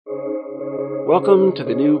Welcome to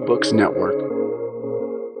the New Books Network.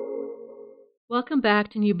 Welcome back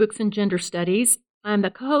to New Books in Gender Studies. I'm the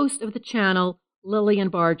co-host of the channel, Lillian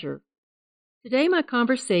Barger. Today my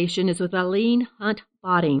conversation is with Eileen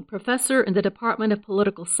Hunt-Botting, professor in the Department of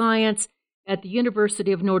Political Science at the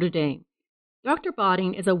University of Notre Dame. Dr.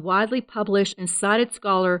 Botting is a widely published and cited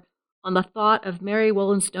scholar on the thought of Mary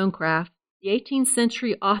Wollstonecraft, the 18th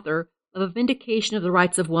century author of A Vindication of the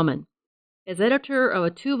Rights of Woman. As editor of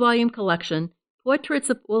a 2-volume collection, Portraits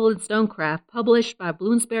of Wollstonecraft, published by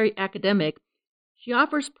Bloomsbury Academic, she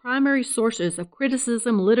offers primary sources of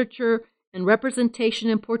criticism, literature, and representation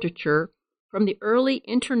in portraiture, from the early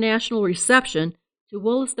international reception to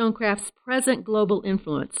Wollstonecraft's present global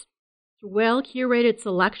influence. Through well-curated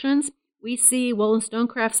selections, we see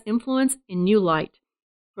Wollstonecraft's influence in new light.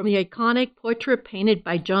 From the iconic portrait painted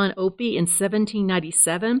by John Opie in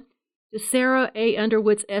 1797 to Sarah A.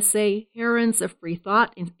 Underwood's essay Herons of Free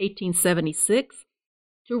Thought in 1876,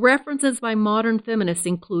 to references by modern feminists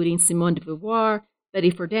including Simone de Beauvoir,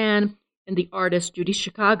 Betty Friedan, and the artist Judy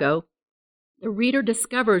Chicago, the reader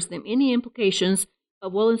discovers the many implications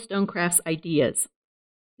of Wollstonecraft's ideas.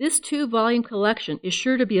 This 2-volume collection is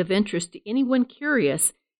sure to be of interest to anyone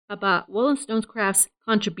curious about Wollstonecraft's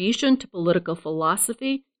contribution to political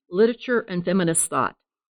philosophy, literature, and feminist thought.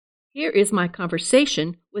 Here is my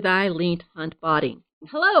conversation with Eileen Hunt-Botting.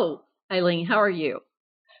 Hello, Eileen. How are you?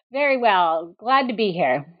 Very well. Glad to be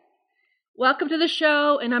here. Welcome to the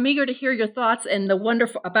show, and I'm eager to hear your thoughts and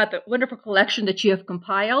about the wonderful collection that you have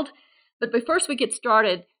compiled. But before we get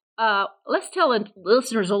started, let's tell the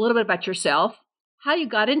listeners a little bit about yourself, how you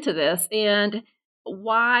got into this, and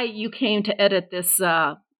why you came to edit this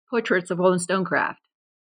Portraits of Wollstonecraft.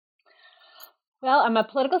 Well, I'm a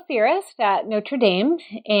political theorist at Notre Dame,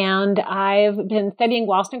 and I've been studying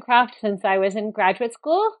Wollstonecraft since I was in graduate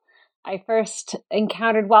school. I first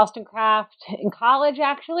encountered Wollstonecraft in college,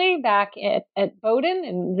 actually, back at Bowdoin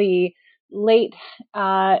in the late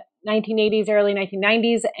 1980s, early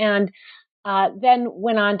 1990s, and then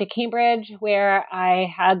went on to Cambridge, where I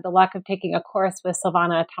had the luck of taking a course with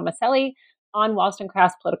Silvana Tomaselli on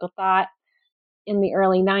Wollstonecraft's political thought in the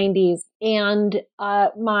early 90s. And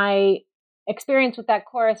my experience with that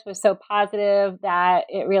course was so positive that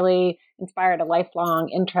it really inspired a lifelong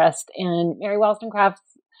interest in Mary Wollstonecraft's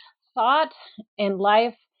thought and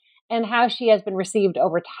life and how she has been received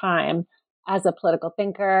over time as a political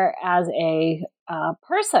thinker, as a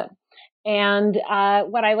person. And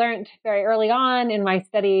what I learned very early on in my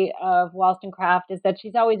study of Wollstonecraft is that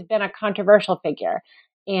she's always been a controversial figure.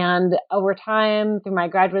 And over time, through my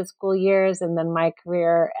graduate school years and then my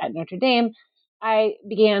career at Notre Dame, I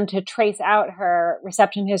began to trace out her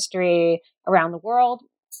reception history around the world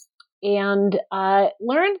and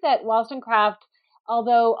learned that Wollstonecraft,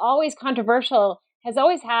 although always controversial, has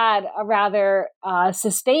always had a rather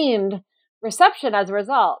sustained reception as a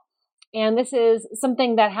result. And this is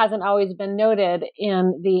something that hasn't always been noted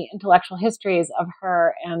in the intellectual histories of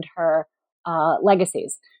her and her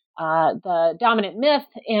legacies. The dominant myth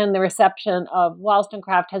in the reception of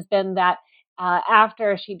Wollstonecraft has been that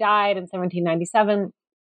after she died in 1797,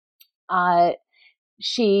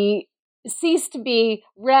 she ceased to be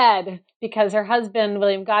read because her husband,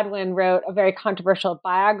 William Godwin, wrote a very controversial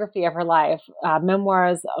biography of her life,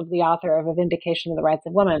 Memoirs of the Author of A Vindication of the Rights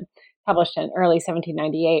of Woman, published in early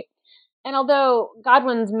 1798. And although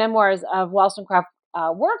Godwin's memoirs of Wollstonecraft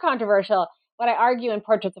were controversial, what I argue in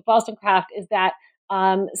Portraits of Wollstonecraft is that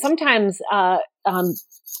sometimes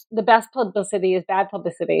the best publicity is bad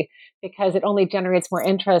publicity because it only generates more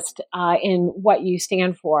interest in what you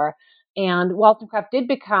stand for. And Wollstonecraft did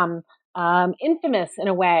become infamous in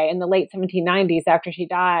a way in the late 1790s after she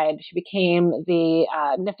died. She became the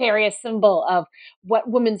nefarious symbol of what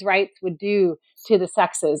women's rights would do to the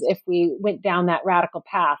sexes if we went down that radical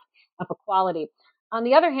path of equality. On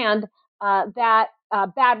the other hand, that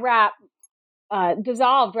bad rap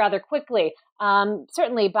dissolved rather quickly.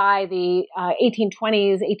 Certainly by the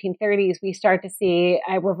 1820s, 1830s, we start to see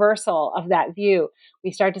a reversal of that view.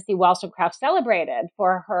 We start to see Wollstonecraft celebrated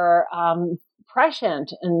for her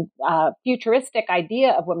prescient and futuristic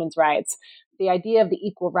idea of women's rights, the idea of the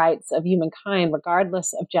equal rights of humankind,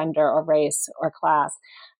 regardless of gender or race or class.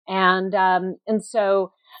 And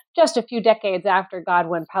so just a few decades after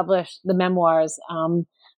Godwin published the memoirs,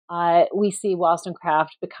 we see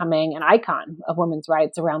Wollstonecraft becoming an icon of women's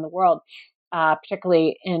rights around the world,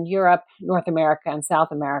 particularly in Europe, North America, and South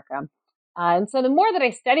America. And so the more that I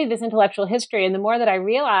studied this intellectual history and the more that I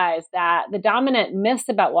realized that the dominant myths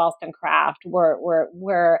about Wollstonecraft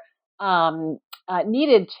were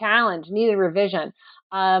needed challenge, needed revision,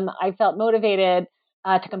 I felt motivated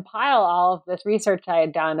to compile all of this research I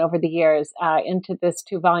had done over the years into this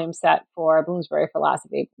 2-volume set for Bloomsbury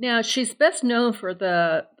Philosophy. Now, she's best known for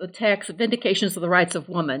the text Vindications of the Rights of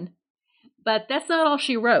Woman, but that's not all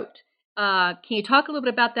she wrote. Can you talk a little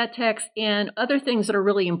bit about that text and other things that are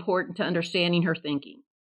really important to understanding her thinking?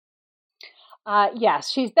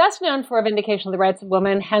 Yes, she's best known for Vindication of the Rights of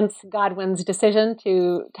Woman, hence Godwin's decision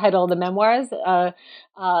to title the memoirs,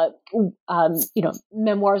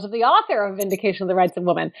 Memoirs of the Author of Vindication of the Rights of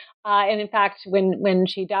Woman. And in fact, when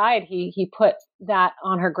she died, he put that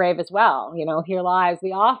on her grave as well. Here lies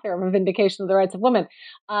the author of Vindication of the Rights of Woman.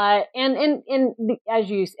 As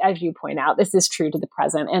you point out, this is true to the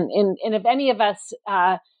present. And if any of us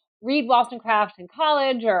read Wollstonecraft in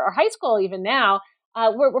college or high school, even now,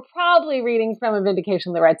 we're probably reading from A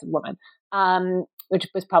Vindication of the Rights of Woman, which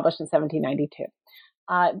was published in 1792.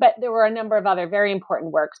 But there were a number of other very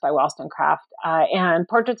important works by Wollstonecraft, and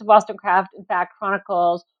Portraits of Wollstonecraft, in fact,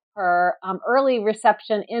 chronicles her early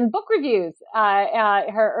reception in book reviews.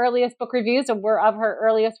 Her earliest book reviews were of her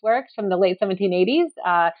earliest works from the late 1780s.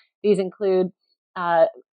 These include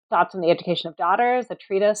Thoughts on the Education of Daughters, a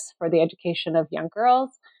treatise for the education of young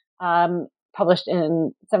girls, published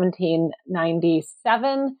in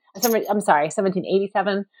 1787,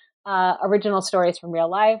 Original Stories from Real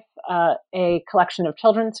Life, a collection of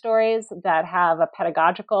children's stories that have a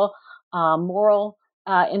pedagogical, moral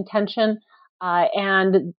intention,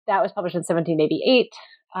 and that was published in 1788.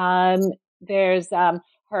 There's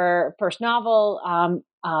her first novel,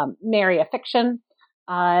 Mary, a Fiction,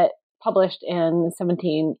 published in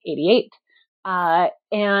 1788,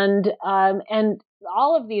 and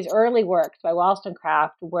all of these early works by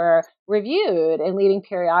Wollstonecraft were reviewed in leading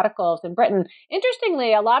periodicals in Britain.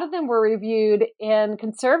 Interestingly, a lot of them were reviewed in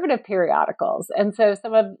conservative periodicals, and so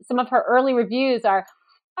some of her early reviews are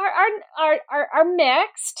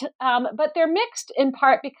mixed, but they're mixed in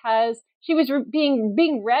part because she was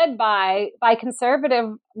being read by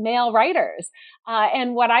conservative male writers.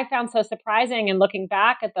 And what I found so surprising in looking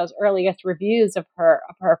back at those earliest reviews of her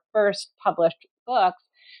first published books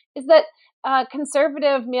is that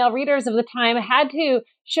conservative male readers of the time had to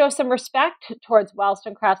show some respect towards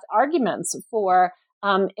Wollstonecraft's arguments for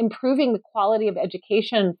improving the quality of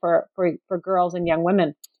education for girls and young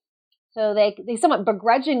women. So they somewhat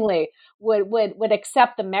begrudgingly would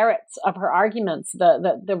accept the merits of her arguments,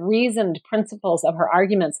 the reasoned principles of her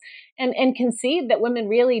arguments, and concede that women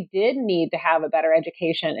really did need to have a better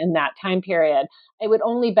education in that time period. It would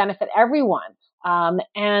only benefit everyone.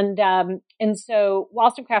 And so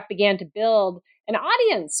Wollstonecraft began to build an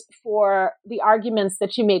audience for the arguments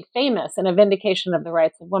that she made famous in A Vindication of the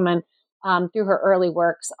Rights of Woman through her early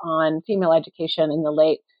works on female education in the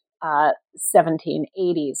late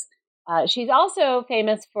 1780s. She's also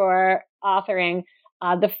famous for authoring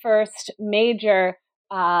the first major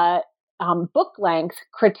book-length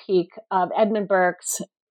critique of Edmund Burke's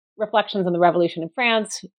Reflections on the Revolution in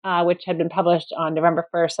France, which had been published on November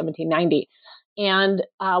 1st, 1790. And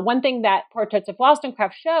one thing that Portraits of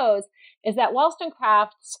Wollstonecraft shows is that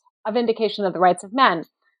Wollstonecraft's A Vindication of the Rights of Men,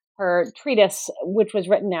 her treatise, which was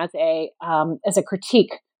written as a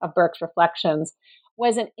critique of Burke's reflections,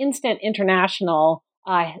 was an instant international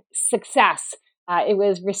success. It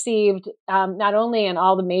was received not only in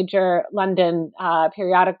all the major London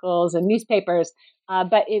periodicals and newspapers,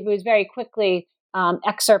 but it was very quickly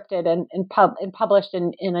excerpted and published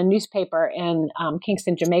in a newspaper in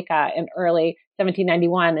Kingston, Jamaica in early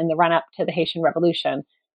 1791 in the run-up to the Haitian Revolution.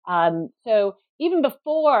 So even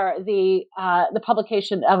before the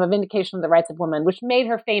publication of A Vindication of the Rights of Woman, which made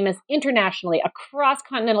her famous internationally across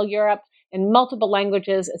continental Europe in multiple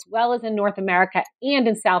languages, as well as in North America and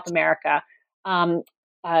in South America, the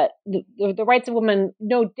Rights of Woman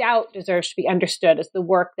no doubt deserves to be understood as the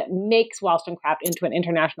work that makes Wollstonecraft into an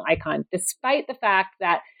international icon, despite the fact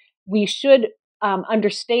that we should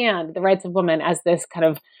understand the Rights of Woman as this kind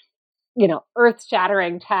of,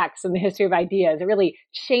 earth-shattering text in the history of ideas. It really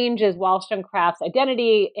changes Wollstonecraft's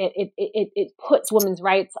identity. It puts women's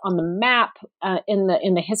rights on the map in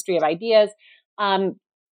the history of ideas.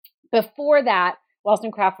 Before that,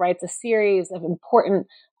 Wollstonecraft writes a series of important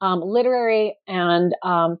literary and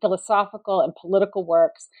philosophical and political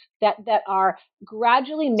works that are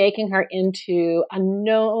gradually making her into a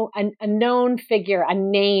known figure, a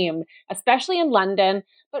name, especially in London,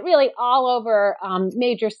 but really all over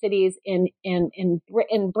major cities in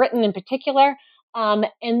Britain in particular,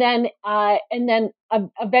 and then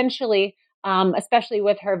eventually. Especially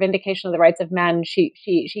with her Vindication of the Rights of Men, she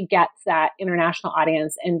gets that international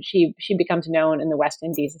audience, and she becomes known in the West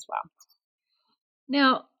Indies as well.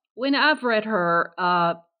 Now, when I've read her,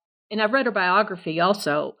 and I've read her biography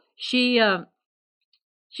also, she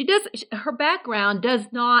her background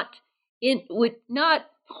would not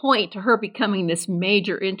point to her becoming this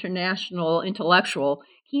major international intellectual.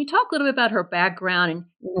 Can you talk a little bit about her background? And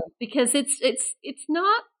because it's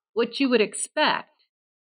not what you would expect.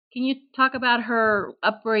 Can you talk about her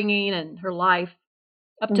upbringing and her life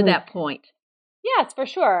up to that point? Yes, for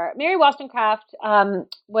sure. Mary Wollstonecraft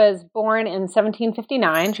was born in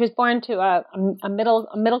 1759. She was born to a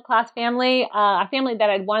middle class family, a family that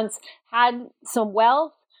had once had some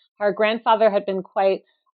wealth. Her grandfather had been quite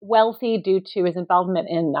wealthy due to his involvement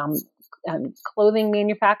in clothing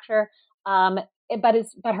manufacture, but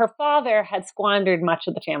her father had squandered much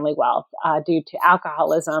of the family wealth due to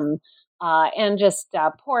alcoholism and just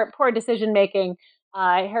poor decision making.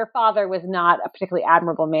 Her father was not a particularly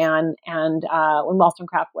admirable man, and when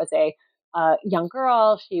Wollstonecraft was a young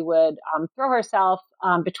girl, she would throw herself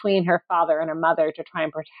between her father and her mother to try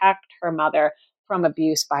and protect her mother from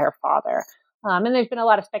abuse by her father. And there's been a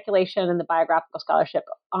lot of speculation in the biographical scholarship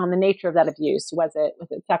on the nature of that abuse. Was it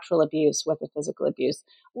sexual abuse? Was it physical abuse?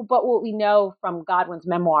 But what we know from Godwin's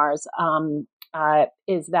memoirs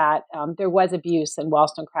is that there was abuse in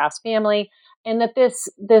Wollstonecraft's family, and that this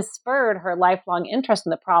spurred her lifelong interest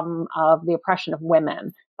in the problem of the oppression of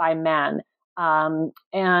women by men. And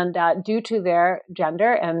due to their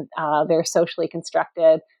gender and their socially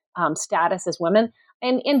constructed status as women,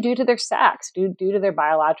 and due to their sex, due to their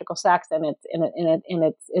biological sex and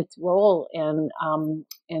its role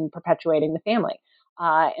in perpetuating the family.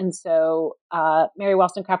 And so Mary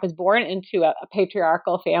Wollstonecraft was born into a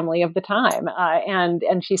patriarchal family of the time,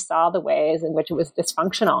 and she saw the ways in which it was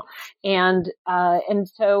dysfunctional, and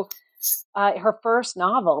so her first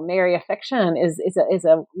novel, Mary, a Fiction, is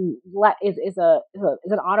an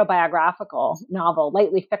autobiographical novel,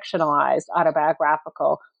 lightly fictionalized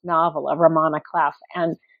autobiographical novel of Ramona Cleff,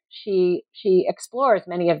 and she explores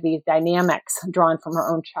many of these dynamics drawn from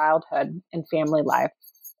her own childhood and family life.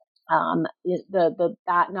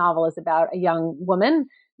 That novel is about a young woman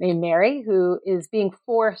named Mary who is being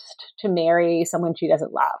forced to marry someone she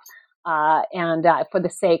doesn't love, and for the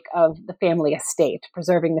sake of the family estate,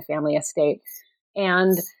 preserving the family estate.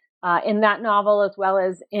 And in that novel, as well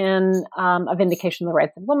as in A Vindication of the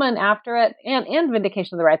Rights of Woman after it, and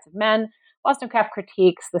Vindication of the Rights of Men, Wollstonecraft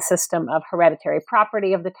critiques the system of hereditary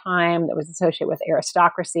property of the time that was associated with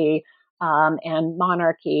aristocracy and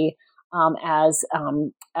monarchy, as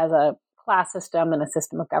a class system and a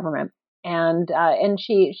system of government. And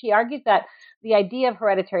she argued that the idea of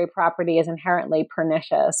hereditary property is inherently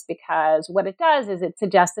pernicious, because what it does is it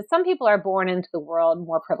suggests that some people are born into the world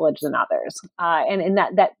more privileged than others, and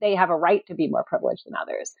that they have a right to be more privileged than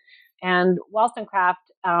others. And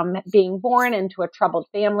Wollstonecraft, being born into a troubled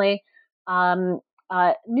family,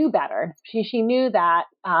 knew better. She knew that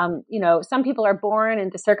some people are born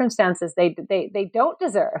into circumstances they don't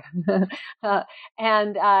deserve,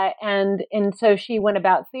 and so she went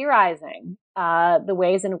about theorizing the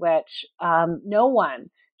ways in which no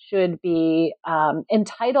one should be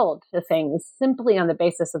entitled to things simply on the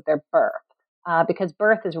basis of their birth, because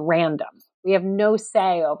birth is random. We have no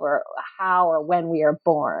say over how or when we are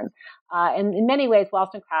born. And in many ways,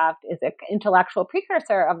 Wollstonecraft is an intellectual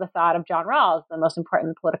precursor of the thought of John Rawls, the most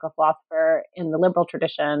important political philosopher in the liberal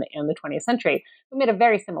tradition in the 20th century, who made a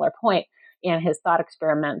very similar point in his thought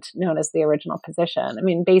experiment known as the original position. I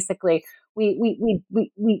mean, basically,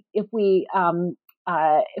 if we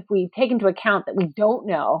take into account that we don't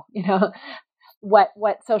know,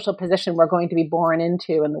 what social position we're going to be born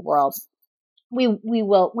into in the world, we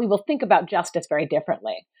will think about justice very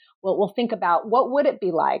differently. We'll think about what would it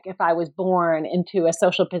be like if I was born into a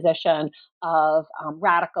social position of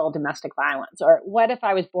radical domestic violence, or what if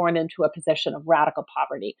I was born into a position of radical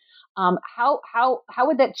poverty? How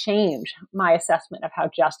would that change my assessment of how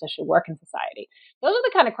justice should work in society? Those are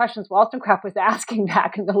the kind of questions Wollstonecraft was asking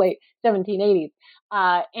back in the late 1780s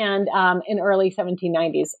and in early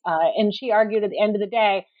 1790s. And she argued at the end of the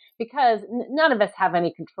day, because none of us have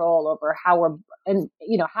any control over how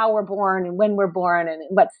we're born and when we're born and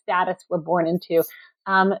what status we're born into.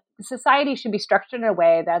 Society should be structured in a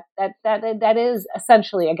way that is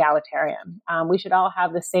essentially egalitarian. We should all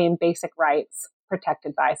have the same basic rights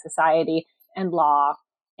protected by society and law.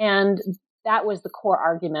 And that was the core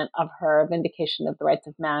argument of her Vindication of the Rights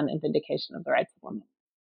of Men and Vindication of the Rights of Women.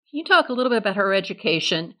 Can you talk a little bit about her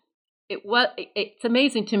education? It's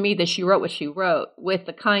amazing to me that she wrote what she wrote with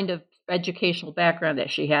the kind of educational background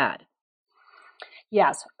that she had.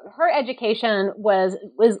 Yes, her education was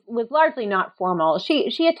largely not formal.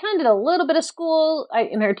 She attended a little bit of school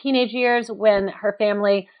in her teenage years when her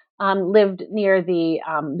family lived near the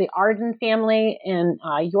Arden family in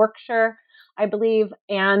Yorkshire, I believe,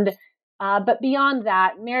 and But beyond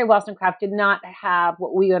that, Mary Wollstonecraft did not have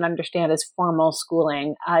what we would understand as formal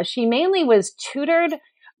schooling. She mainly was tutored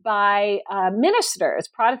by ministers,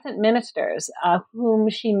 Protestant ministers, whom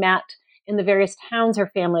she met in the various towns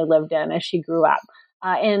her family lived in as she grew up.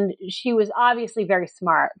 And she was obviously very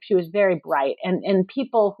smart. She was very bright. And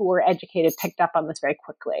people who were educated picked up on this very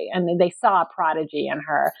quickly. And they saw a prodigy in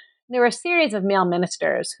her. There were a series of male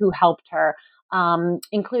ministers who helped her,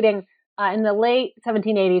 including in the late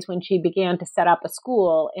 1780s when she began to set up a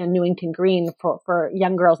school in Newington Green for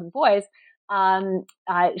young girls and boys.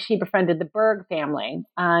 She befriended the Berg family,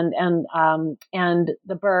 and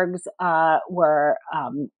the Bergs were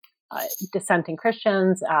dissenting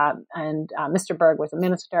Christians, and Mr. Berg was a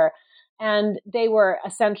minister, and they were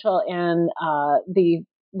essential in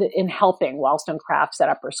in helping Wollstonecraft set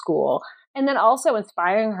up her school, and then also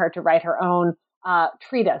inspiring her to write her own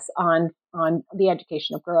treatise on the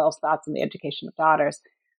education of girls, thoughts on the education of daughters.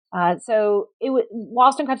 So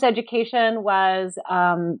Wollstonecraft's education was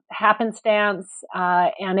happenstance,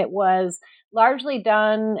 and it was largely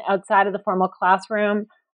done outside of the formal classroom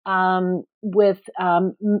with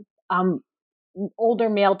older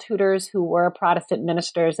male tutors who were Protestant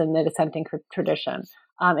ministers in the dissenting tradition,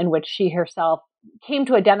 in which she herself came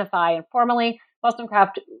to identify informally.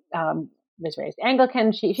 Wollstonecraft was raised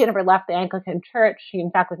Anglican. She never left the Anglican church. She, in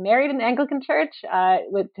fact, was married in the Anglican church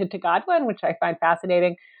to Godwin, which I find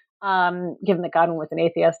fascinating, given that Godwin was an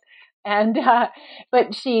atheist. And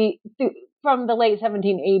but she, from the late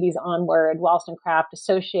 1780s onward, Wollstonecraft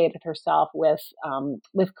associated herself with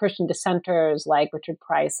Christian dissenters like Richard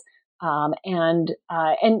Price, and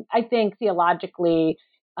I think theologically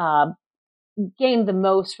gained the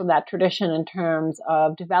most from that tradition in terms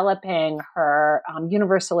of developing her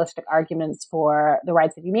universalistic arguments for the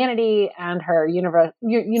rights of humanity and her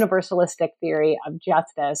universalistic theory of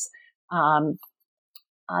justice. But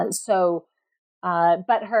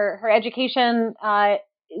her education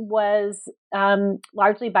was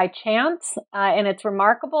largely by chance, and it's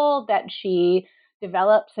remarkable that she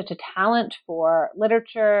developed such a talent for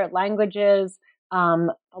literature, languages,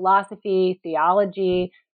 philosophy,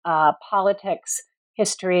 theology, politics,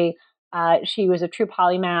 history. She was a true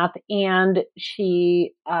polymath, and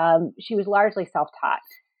she was largely self-taught.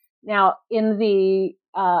 Now,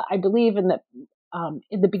 I believe in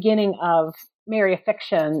the beginning of Mary of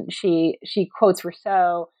Fiction, she quotes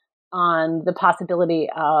Rousseau on the possibility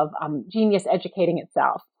of genius educating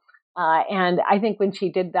itself. And I think when she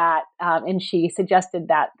did that, and she suggested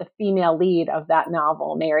that the female lead of that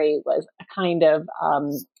novel, Mary, was a kind of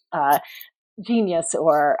genius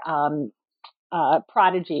or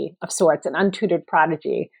prodigy of sorts, an untutored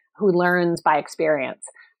prodigy who learns by experience.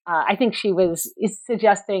 I think she is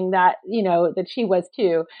suggesting that, that she was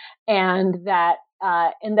too, and that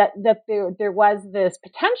there was this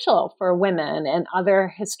potential for women and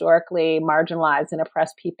other historically marginalized and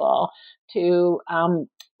oppressed people to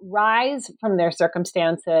rise from their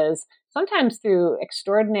circumstances, sometimes through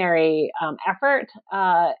extraordinary effort,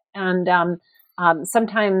 and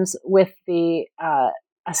sometimes with the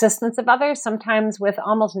assistance of others, sometimes with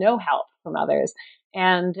almost no help from others.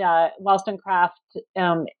 And Wollstonecraft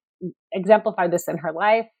exemplified this in her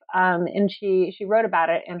life, and she wrote about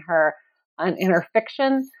it in her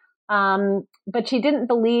fiction. But she didn't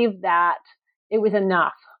believe that it was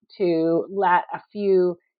enough to let a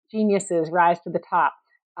few geniuses rise to the top,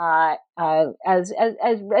 as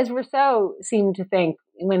Rousseau seemed to think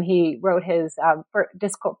when he wrote his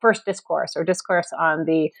first discourse on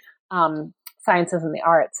the sciences and the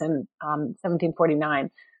arts in 1749.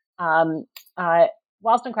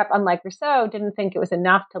 Wollstonecraft, unlike Rousseau, didn't think it was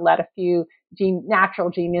enough to let a few natural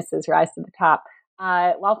geniuses rise to the top.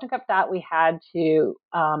 Wollstonecraft thought we had to,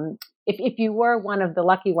 if you were one of the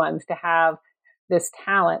lucky ones to have this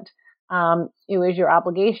talent, it was your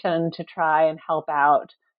obligation to try and help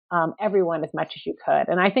out everyone as much as you could.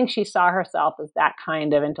 And I think she saw herself as that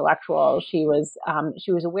kind of intellectual. She was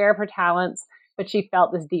aware of her talents, but she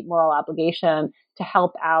felt this deep moral obligation to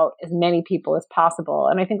help out as many people as possible.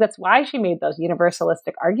 And I think that's why she made those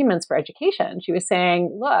universalistic arguments for education. She was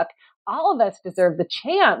saying, look, all of us deserve the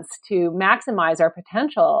chance to maximize our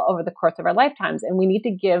potential over the course of our lifetimes. And we need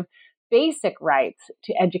to give basic rights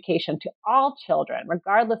to education to all children,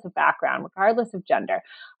 regardless of background, regardless of gender.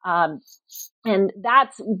 And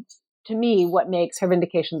that's, to me, what makes her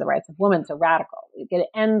vindication of the rights of women so radical. It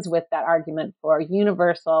ends with that argument for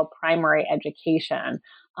universal primary education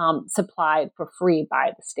supplied for free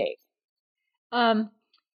by the state. Can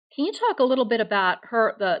you talk a little bit about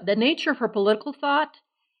the nature of her political thought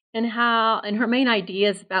and her main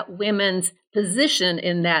ideas about women's position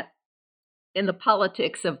in the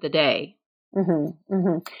politics of the day? Mm-hmm,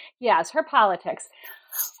 mm-hmm. Yes, her politics.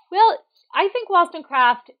 Well, I think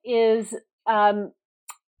Wollstonecraft is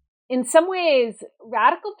in some ways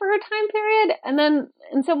radical for her time period, and then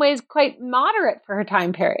in some ways quite moderate for her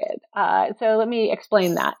time period. So let me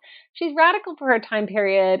explain that. She's radical for her time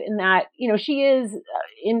period in that, she is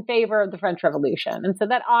in favor of the French Revolution. And so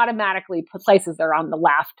that automatically places her on the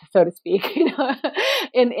left, so to speak, in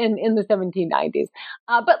the 1790s.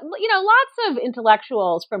 But, lots of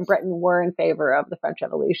intellectuals from Britain were in favor of the French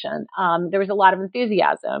Revolution. There was a lot of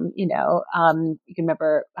enthusiasm, you can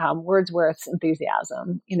remember Wordsworth's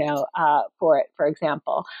enthusiasm, for it, for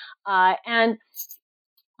example.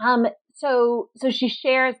 So she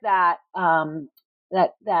shares that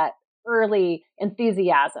early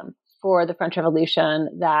enthusiasm for the French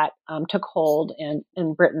Revolution that took hold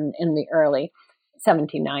in Britain in the early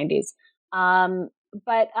 1790s.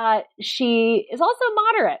 But she is also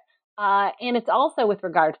moderate. And it's also with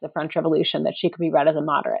regard to the French Revolution that she could be read as a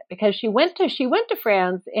moderate, because she went to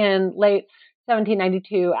France in late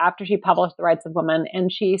 1792 after she published The Rights of Women,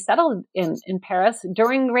 and she settled in Paris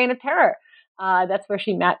during the Reign of Terror. That's where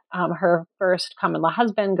she met her first common law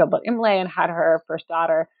husband, Goblet Imlay, and had her first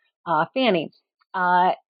daughter, Fanny.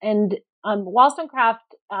 And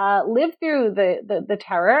Wollstonecraft lived through the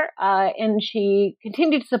terror, and she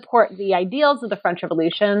continued to support the ideals of the French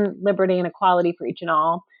Revolution, liberty and equality for each and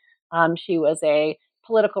all. She was a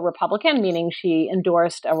political Republican, meaning she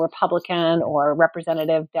endorsed a Republican or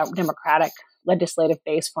representative democratic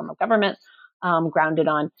legislative-based form of government, grounded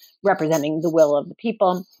on representing the will of the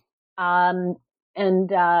people, and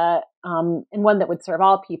one that would serve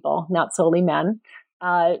all people, not solely men.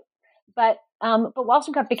 But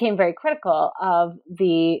Wollstonecraft became very critical of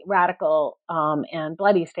the radical and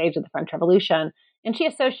bloody stage of the French Revolution, and she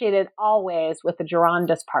associated always with the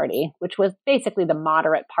Girondist Party, which was basically the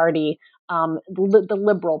moderate party, the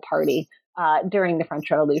liberal party during the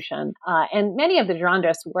French Revolution. And many of the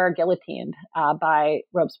Girondists were guillotined by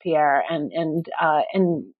Robespierre, and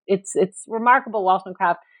it's remarkable.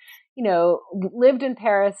 Wollstonecraft, lived in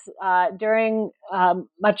Paris during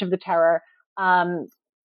much of the terror.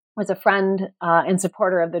 Was a friend and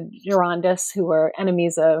supporter of the Girondists, who were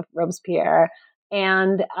enemies of Robespierre,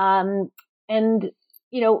 and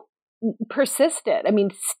persisted.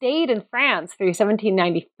 Stayed in France through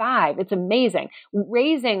 1795. It's amazing,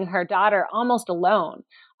 raising her daughter almost alone,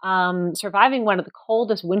 surviving one of the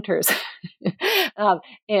coldest winters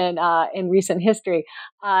in recent history,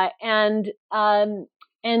 and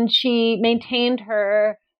she maintained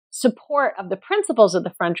her support of the principles of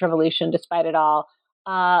the French Revolution despite it all.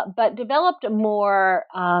 But developed a more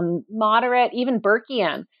moderate, even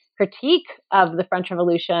Burkean critique of the French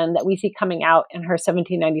Revolution that we see coming out in her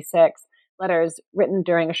 1796 letters written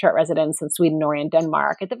during a short residence in Sweden, Norway, and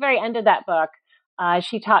Denmark. At the very end of that book,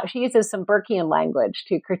 she uses some Burkean language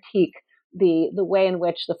to critique the way in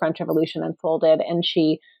which the French Revolution unfolded, and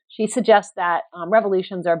she suggests that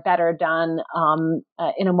revolutions are better done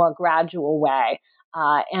in a more gradual way,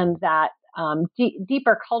 and that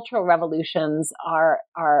deeper cultural revolutions are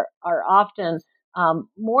often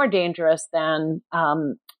more dangerous than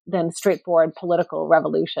straightforward political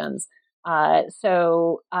revolutions.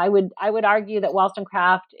 So I would argue that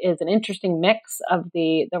Wollstonecraft is an interesting mix of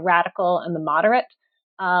the radical and the moderate,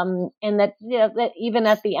 and that that even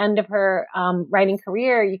at the end of her writing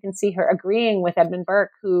career, you can see her agreeing with Edmund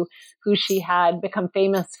Burke, who she had become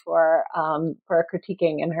famous for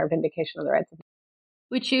critiquing in her Vindication of the Rights of Women.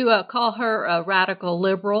 Would you call her a radical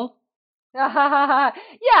liberal? Yeah,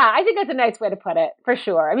 I think that's a nice way to put it, for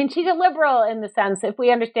sure. She's a liberal in the sense, if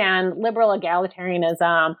we understand liberal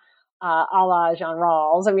egalitarianism, a la Jean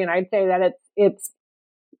Rawls, I'd say that it's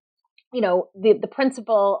the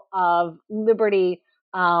principle of liberty,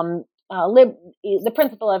 the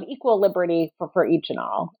principle of equal liberty for each and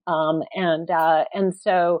all, and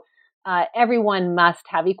so everyone must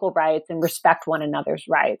have equal rights and respect one another's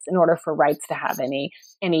rights in order for rights to have any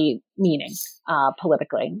meaning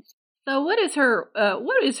politically. So what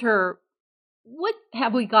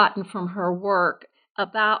have we gotten from her work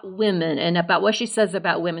about women and about what she says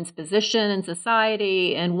about women's position in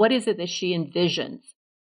society, and what is it that she envisions?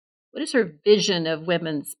 What is her vision of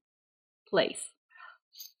women's place?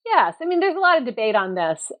 Yes, there's a lot of debate on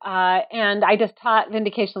this, and I just taught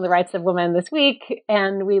Vindication of the Rights of Women this week,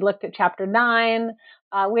 and we looked at Chapter 9,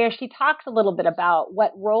 where she talks a little bit about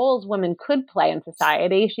what roles women could play in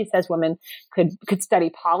society. She says women could study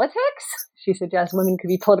politics. She suggests women could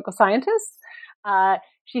be political scientists.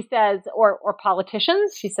 She says, or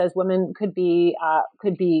politicians. She says women could be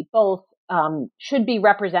both, should be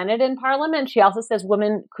represented in Parliament. She also says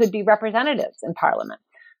women could be representatives in Parliament.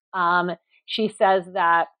 She says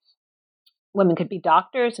that women could be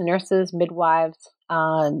doctors, nurses, midwives.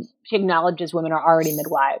 She acknowledges women are already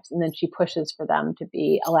midwives, and then she pushes for them to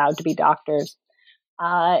be allowed to be doctors.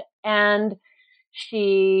 And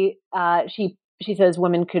she says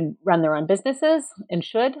women could run their own businesses and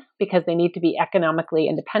should, because they need to be economically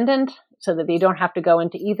independent so that they don't have to go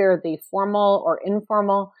into either the formal or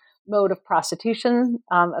informal mode of prostitution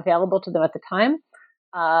available to them at the time.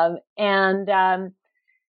 In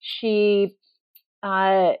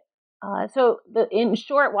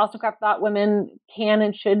short, Wollstonecraft thought women can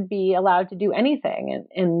and should be allowed to do anything,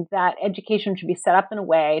 and that education should be set up in a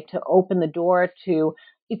way to open the door to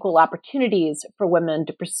equal opportunities for women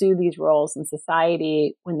to pursue these roles in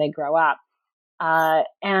society when they grow up.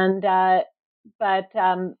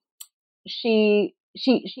 She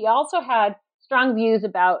also had strong views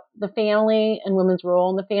about the family and women's role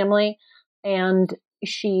in the family, and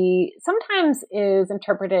she sometimes is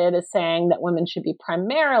interpreted as saying that women should be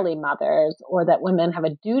primarily mothers, or that women have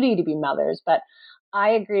a duty to be mothers. But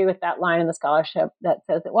I agree with that line in the scholarship that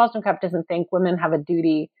says that Wollstonecraft doesn't think women have a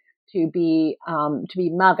duty to be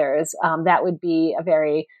mothers. That would be a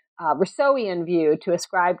very Rousseauian view to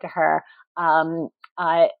ascribe to her.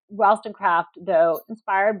 Wollstonecraft, though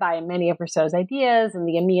inspired by many of Rousseau's ideas in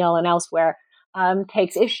the Emile and elsewhere,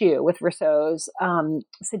 takes issue with Rousseau's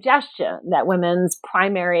suggestion that women's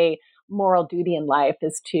primary moral duty in life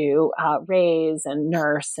is to raise and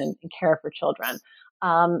nurse and care for children.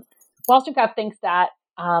 Wollstonecraft thinks that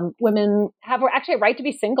women have actually a right to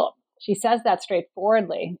be single. She says that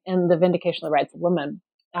straightforwardly in The Vindication of the Rights of Women.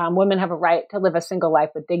 Women have a right to live a single life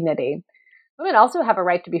with dignity. Women also have a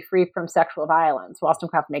right to be free from sexual violence.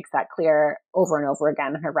 Wollstonecraft makes that clear over and over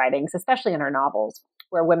again in her writings, especially in her novels,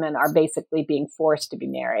 where women are basically being forced to be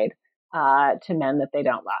married to men that they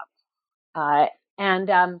don't love. But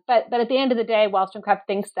at the end of the day, Wollstonecraft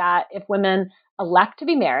thinks that if women elect to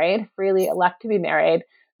be married, freely elect to be married,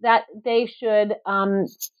 that they should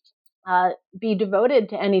be devoted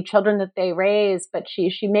to any children that they raise. But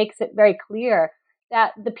she makes it very clear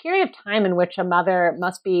that the period of time in which a mother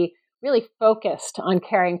must be really focused on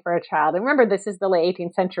caring for a child. And remember, this is the late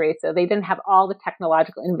 18th century, so they didn't have all the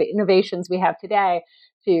technological innovations we have today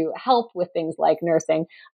to help with things like nursing.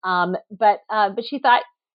 But she thought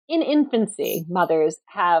in infancy, mothers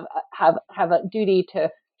have a duty to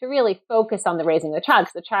really focus on the raising of the child,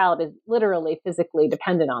 because the child is literally physically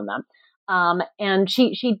dependent on them. And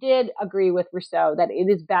she did agree with Rousseau that it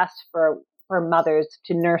is best for mothers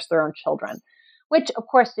to nurse their own children, which, of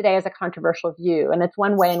course, today is a controversial view. And it's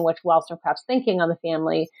one way in which Wollstonecraft's thinking on the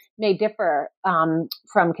family may differ from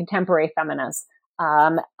contemporary feminists.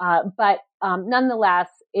 But nonetheless,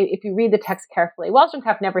 if you read the text carefully,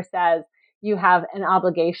 Wollstonecraft never says you have an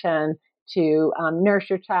obligation to nurse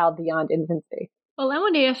your child beyond infancy. Well, I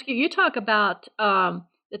want to ask you, you talk about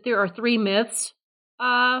that there are three myths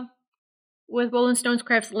with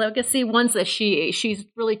Wollstonecraft's legacy. One's that she's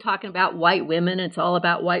really talking about white women. It's all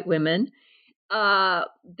about white women.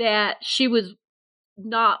 That she was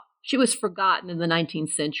forgotten in the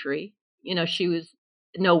 19th century. You know, she was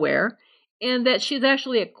nowhere. And that she's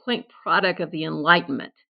actually a quaint product of the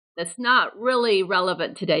Enlightenment. That's not really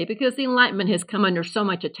relevant today because the Enlightenment has come under so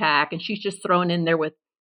much attack and she's just thrown in there with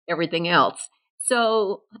everything else.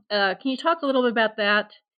 So can you talk a little bit about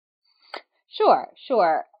that? Sure.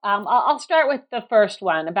 I'll start with the first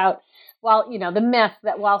one about, the myth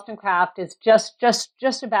that Wollstonecraft is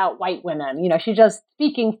just about white women. She's just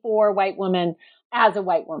speaking for white women as a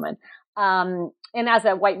white woman, and as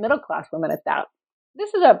a white middle class woman at that.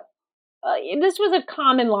 This was a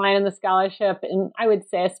common line in the scholarship, and I would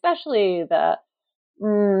say especially the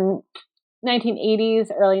 1980s,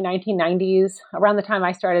 early 1990s, around the time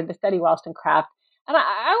I started to study Wollstonecraft. And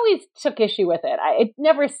I always took issue with it. It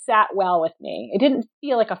never sat well with me. It didn't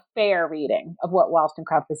feel like a fair reading of what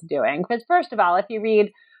Wollstonecraft was doing. Because first of all, if you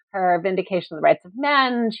read her Vindication of the Rights of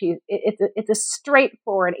Men, it's a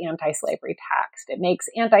straightforward anti-slavery text. It makes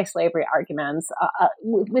anti-slavery arguments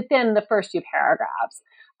within the first few paragraphs.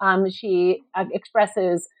 She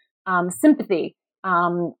expresses sympathy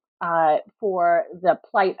for the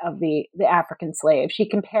plight of the African slave. She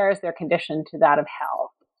compares their condition to that of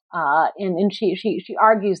hell. And she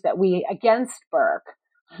argues that we, against Burke,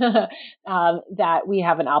 that we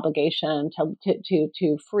have an obligation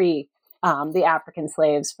to free the African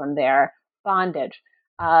slaves from their bondage.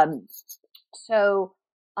 So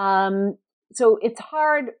it's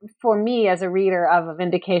hard for me as a reader of A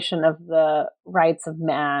Vindication of the Rights of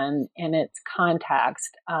Man in its context,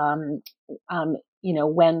 when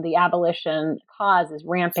the abolition cause is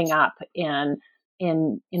ramping up in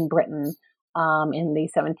Britain. In the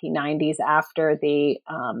 1790s after the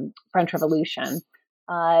French Revolution.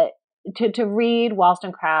 to read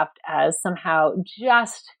Wollstonecraft as somehow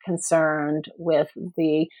just concerned with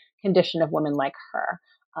the condition of women like her.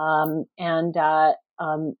 In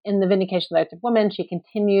the Vindication of the Rights of Women, she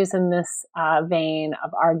continues in this vein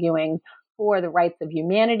of arguing for the rights of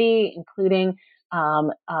humanity, including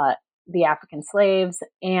the African slaves.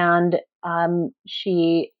 And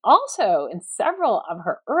she also, in several of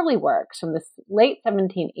her early works from the late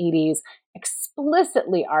 1780s,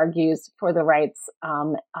 explicitly argues for the rights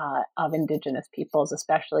of indigenous peoples,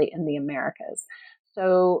 especially in the Americas.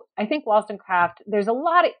 So I think Wollstonecraft, there's a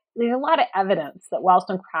lot of evidence that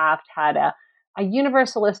Wollstonecraft had a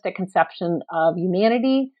universalistic conception of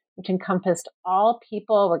humanity, which encompassed all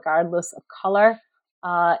people regardless of color.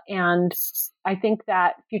 And I think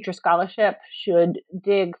that future scholarship should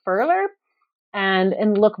dig further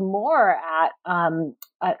and look more at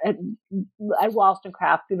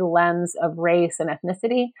Wollstonecraft through the lens of race and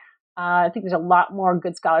ethnicity. I think there's a lot more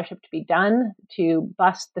good scholarship to be done to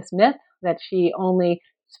bust this myth that she only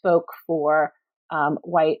spoke for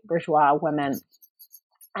white bourgeois women.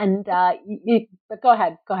 And but go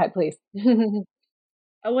ahead, please.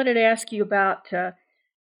 I wanted to ask you about,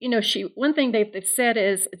 one thing they've said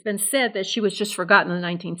is, it's been said that she was just forgotten in the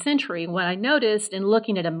 19th century. What I noticed in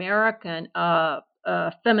looking at American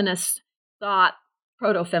feminist thought,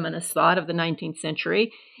 proto-feminist thought of the 19th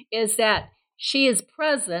century, is that she is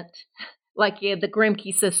present, like the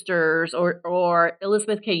Grimke sisters or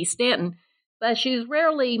Elizabeth Cady Stanton, but she's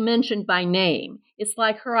rarely mentioned by name. It's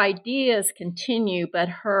like her ideas continue, but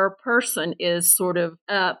her person is sort of,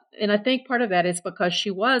 and I think part of that is because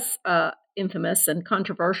she was infamous and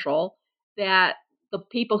controversial, that the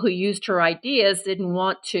people who used her ideas didn't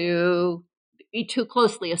want to be too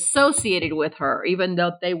closely associated with her, even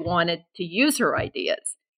though they wanted to use her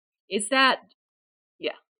ideas. Is that,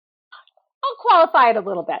 yeah. I'll qualify it a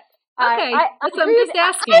little bit. Okay, I'm just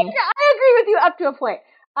asking. I agree with you up to a point.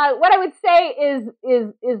 What I would say is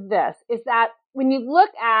that when you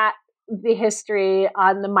look at the history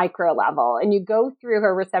on the micro level and you go through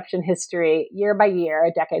her reception history year by year,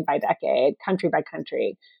 decade by decade, country by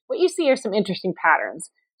country, what you see are some interesting patterns.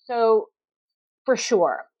 So for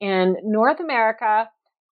sure, in North America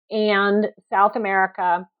and South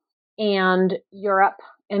America and Europe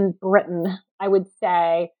and Britain, I would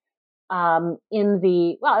say I'll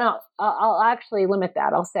actually limit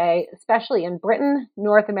that. I'll say, especially in Britain,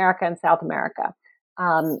 North America, and South America,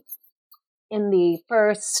 in the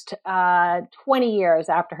first 20 years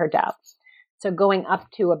after her death, so going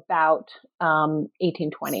up to about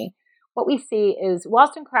 1820, what we see is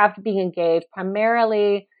Wollstonecraft being engaged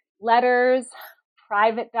primarily letters,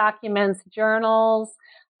 private documents, journals.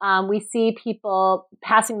 We see people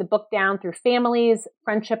passing the book down through families,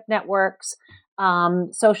 friendship networks,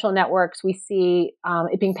 social networks. We see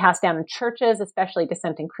it being passed down in churches, especially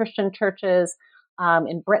dissenting Christian churches.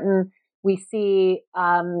 In Britain, we see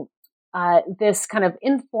this kind of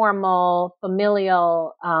informal,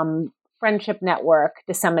 familial friendship network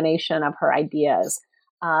dissemination of her ideas.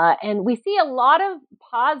 And we see a lot of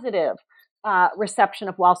positive reception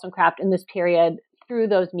of Wollstonecraft in this period through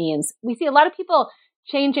those means. We see a lot of people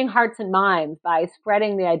changing hearts and minds by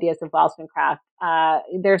spreading the ideas of Wollstonecraft. I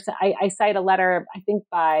cite a letter, I think,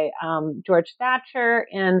 by George Thatcher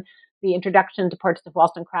in the introduction to Portraits of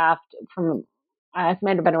Wollstonecraft from, it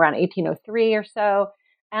might have been around 1803 or so.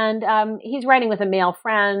 And he's writing with a male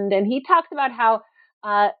friend, and he talks about how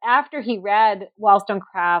after he read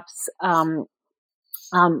Wollstonecraft's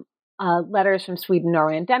letters from Sweden,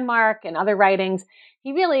 Norway, and Denmark, and other writings,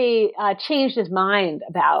 he really changed his mind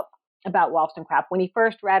about Wollstonecraft. When he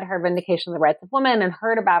first read her Vindication of the Rights of Women and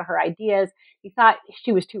heard about her ideas, he thought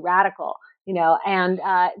she was too radical, and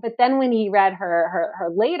but then when he read her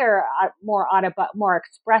later more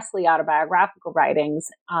expressly autobiographical writings,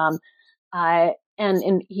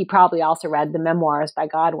 and he probably also read the memoirs by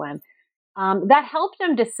Godwin, that helped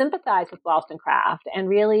him to sympathize with Wollstonecraft and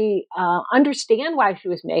really understand why she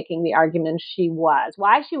was making the arguments she was,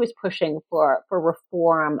 why she was pushing for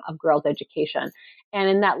reform of girls' education. And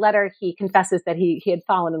in that letter, he confesses that he had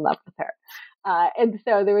fallen in love with her. And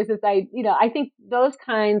so there was this, I think those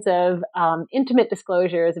kinds of intimate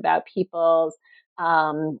disclosures about people's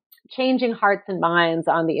changing hearts and minds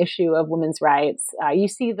on the issue of women's rights. You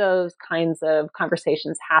see those kinds of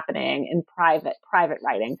conversations happening in private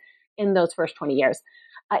writing in those first 20 years.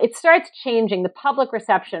 It starts changing. The public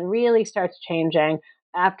reception really starts changing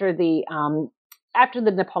after the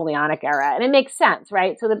Napoleonic era. And it makes sense,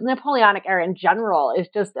 right? So the Napoleonic era in general is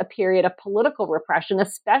just a period of political repression,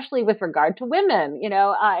 especially with regard to women,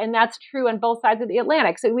 and that's true on both sides of the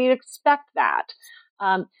Atlantic. So we expect that.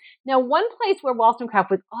 Now, one place where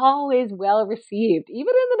Wollstonecraft was always well received,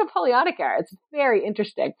 even in the Napoleonic era, it's very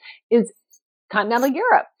interesting, is continental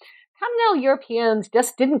Europe. Continental Europeans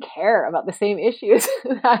just didn't care about the same issues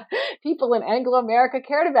that people in Anglo-America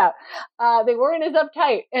cared about. They weren't as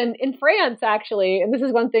uptight. And in France, actually, and this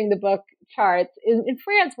is one thing the book charts, in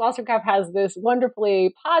France, Wollstonecraft has this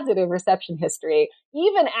wonderfully positive reception history.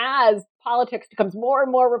 Even as politics becomes more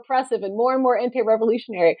and more repressive and more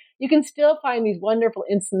anti-revolutionary, you can still find these wonderful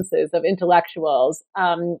instances of intellectuals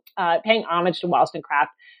paying homage to Wollstonecraft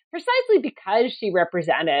precisely because she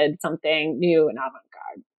represented something new and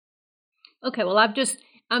avant-garde. Okay, well, I'm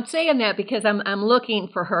saying that because I'm looking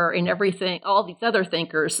for her in everything, all these other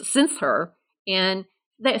thinkers since her, and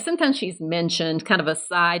sometimes she's mentioned kind of a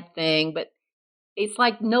side thing, but it's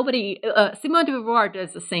like nobody. Simone de Beauvoir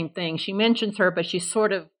does the same thing. She mentions her, but she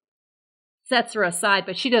sort of sets her aside.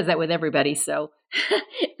 But she does that with everybody, so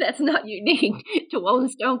that's not unique to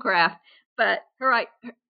Wollstonecraft. But her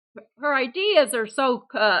ideas are so,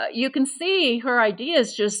 you can see her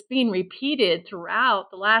ideas just being repeated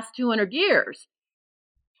throughout the last 200 years.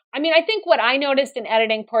 I mean, I think what I noticed in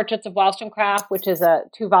editing Portraits of Wollstonecraft, which is a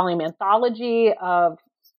 2-volume anthology of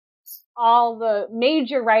all the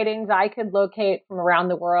major writings I could locate from around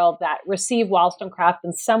the world that receive Wollstonecraft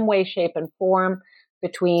in some way, shape, and form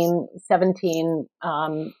between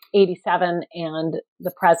 1787 and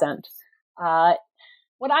the present.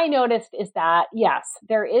 What I noticed is that, yes,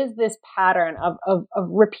 there is this pattern of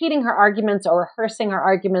repeating her arguments or rehearsing her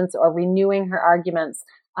arguments or renewing her arguments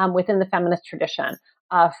within the feminist tradition,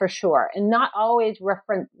 for sure, and not always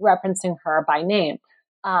referencing her by name.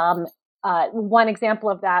 One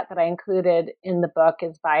example of that I included in the book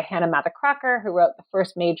is by Hannah Mather Crocker, who wrote the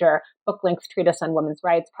first major book-length treatise on women's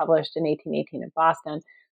rights, published in 1818 in Boston.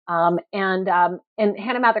 And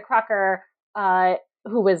Hannah Mather Crocker,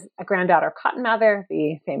 who was a granddaughter of Cotton Mather,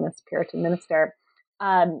 the famous Puritan minister,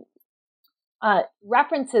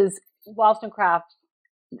 references Wollstonecraft,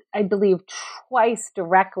 I believe, twice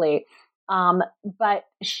directly. But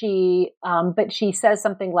she says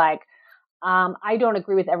something like, I don't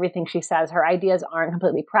agree with everything she says. Her ideas aren't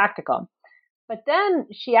completely practical. But then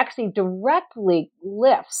she actually directly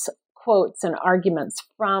lifts quotes and arguments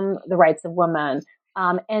from the Rights of Women,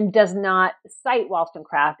 and does not cite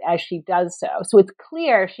Wollstonecraft as she does so. So it's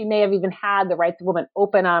clear she may have even had the Rights of Women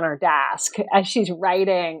open on her desk as she's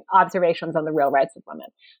writing observations on the real rights of women.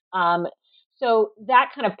 So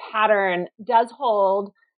that kind of pattern does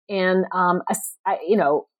hold. And,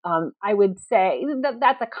 I would say that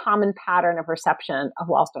that's a common pattern of reception of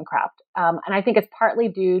Wollstonecraft. And I think it's partly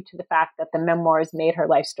due to the fact that the memoirs made her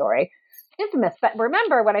life story infamous. But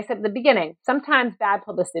remember what I said at the beginning, sometimes bad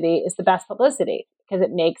publicity is the best publicity because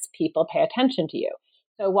it makes people pay attention to you.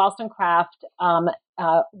 So Wollstonecraft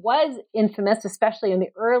was infamous, especially in the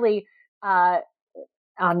early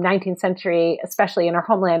 19th century, especially in her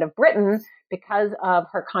homeland of Britain, because of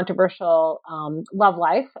her controversial love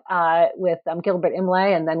life with Gilbert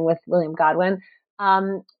Imlay and then with William Godwin.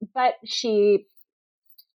 But she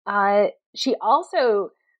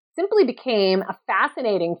also simply became a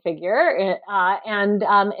fascinating figure, and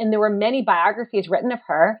there were many biographies written of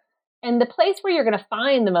her. And the place where you're going to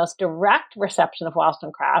find the most direct reception of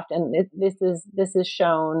Wollstonecraft, and this is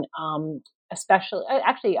shown especially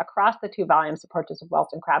actually across the 2 volumes of Portraits of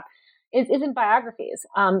Wollstonecraft, is in biographies.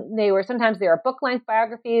 They were book-length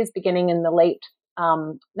biographies beginning in the late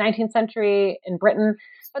 19th century in Britain,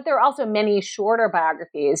 but there were also many shorter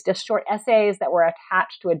biographies, just short essays that were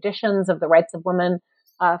attached to editions of the Rights of Women,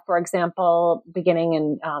 for example, beginning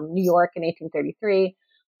in New York in 1833.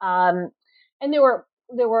 And there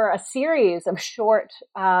were a series of short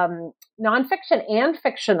nonfiction and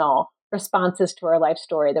fictional responses to her life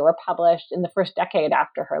story that were published in the first decade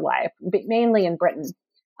after her life, mainly in Britain,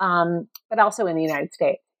 but also in the United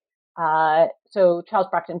States. So Charles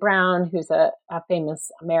Brockden Brown, who's a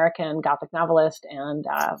famous American Gothic novelist and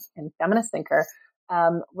feminist thinker,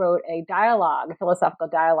 wrote a philosophical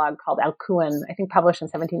dialogue called Alcuin, I think published in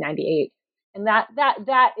 1798. And that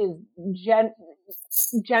is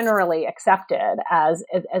generally accepted as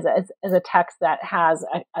a text that has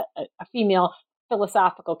a female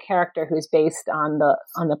philosophical character who's based on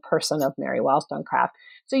the person of Mary Wollstonecraft.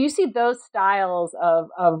 So you see those styles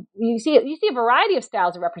you see a variety of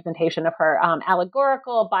styles of representation of her,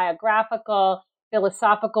 allegorical, biographical,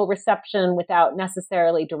 philosophical reception without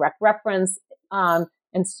necessarily direct reference,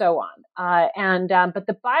 and so on. But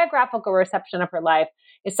the biographical reception of her life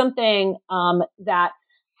is something that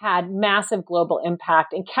had massive global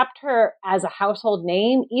impact and kept her as a household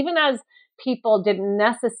name, even as people didn't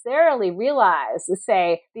necessarily realize,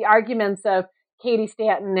 say, the arguments of Katie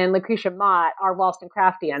Stanton and Lucretia Mott are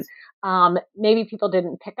Wollstonecraftian. Maybe people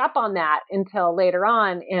didn't pick up on that until later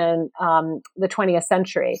on in the 20th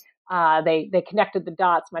century. They connected the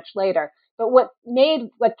dots much later. But what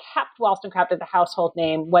kept Wollstonecraft as a household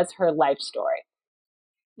name was her life story.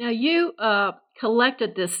 Now, you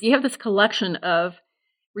collected this, you have this collection of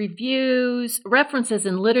reviews, references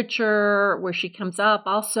in literature where she comes up,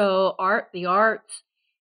 also the arts.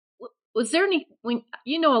 Was there any, when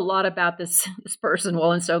you know a lot about this person,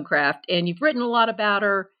 Wollstonecraft, and you've written a lot about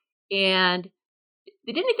her, and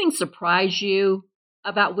did anything surprise you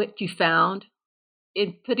about what you found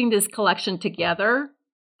in putting this collection together?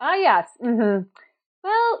 Yes. Mm-hmm.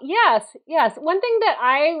 Well, yes. One thing that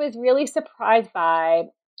I was really surprised by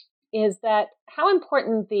is that how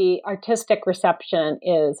important the artistic reception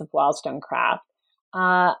is of Wollstonecraft.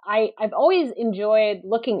 I've always enjoyed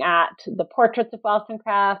looking at the portraits of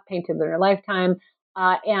Wollstonecraft painted in her lifetime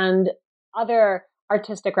and other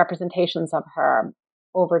artistic representations of her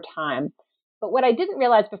over time. But what I didn't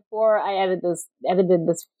realize before I edited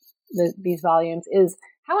these volumes is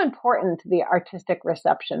how important the artistic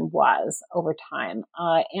reception was over time.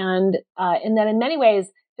 And that in many ways,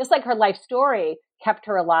 just like her life story kept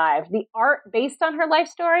her alive, the art based on her life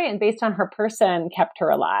story and based on her person kept her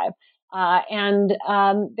alive.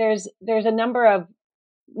 There's a number of,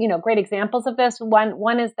 great examples of this.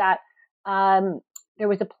 One is that there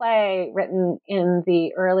was a play written in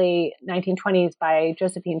the early 1920s by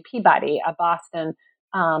Josephine Peabody, a Boston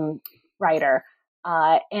writer,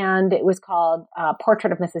 and it was called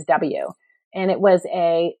Portrait of Mrs. W. And it was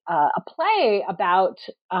a play about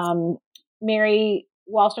Mary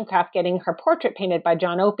Wollstonecraft getting her portrait painted by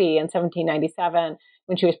John Opie in 1797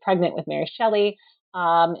 when she was pregnant with Mary Shelley,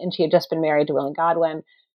 and she had just been married to William Godwin.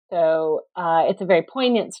 So it's a very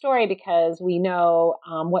poignant story because we know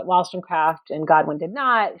what Wollstonecraft and Godwin did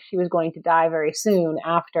not. She was going to die very soon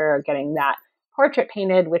after getting that portrait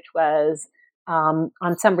painted, which was on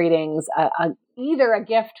some readings either a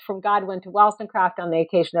gift from Godwin to Wollstonecraft on the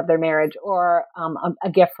occasion of their marriage, or a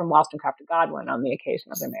gift from Wollstonecraft to Godwin on the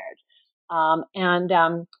occasion of their marriage.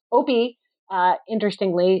 Opie,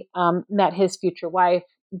 interestingly, met his future wife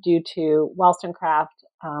due to Wollstonecraft,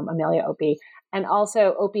 Amelia Opie, and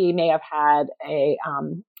also Opie may have had a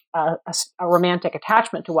romantic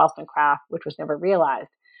attachment to Wollstonecraft, which was never realized.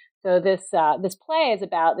 So this play is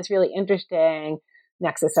about this really interesting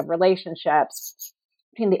nexus of relationships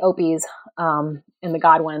between the Opies and the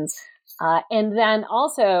Godwins, and then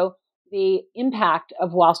also the impact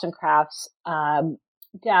of Wollstonecraft's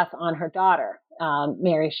death on her daughter,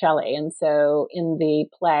 Mary Shelley. And so in the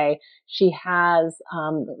play, she has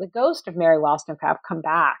the ghost of Mary Wollstonecraft come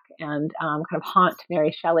back and kind of haunt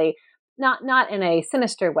Mary Shelley, not in a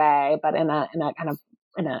sinister way, but in a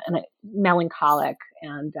melancholic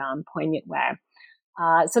and poignant way.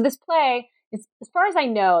 So this play is, as far as I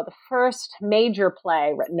know, the first major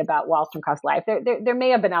play written about Wollstonecraft's life. There may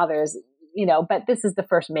have been others, but this is the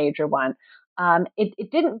first major one.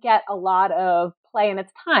 It didn't get a lot of play in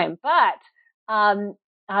its time, but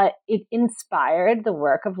it inspired the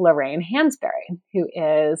work of Lorraine Hansberry, who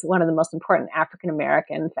is one of the most important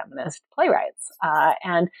African-American feminist playwrights.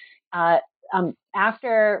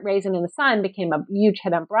 After Raisin in the Sun became a huge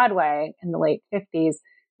hit on Broadway in the late 50s,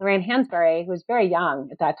 Lorraine Hansberry, who was very young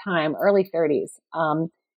at that time, early 30s,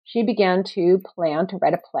 she began to plan to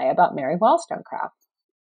write a play about Mary Wollstonecraft.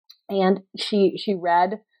 And she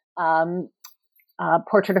read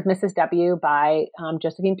Portrait of Mrs. W. by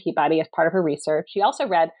Josephine Peabody as part of her research. She also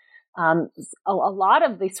read a lot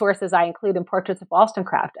of the sources I include in Portraits of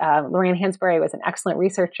Wollstonecraft. Lorraine Hansberry was an excellent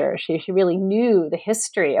researcher. She really knew the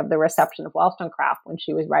history of the reception of Wollstonecraft when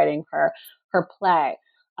she was writing her play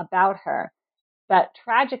about her. But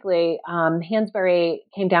tragically, Hansberry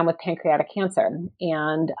came down with pancreatic cancer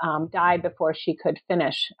and died before she could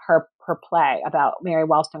finish her play about Mary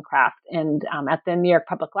Wollstonecraft. And at the New York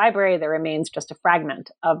Public Library, there remains just a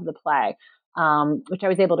fragment of the play, which I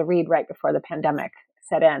was able to read right before the pandemic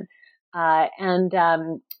set in.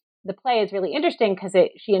 The play is really interesting because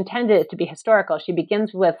she intended it to be historical. She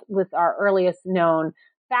begins with our earliest known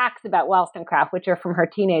facts about Wollstonecraft, which are from her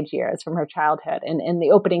teenage years, from her childhood. And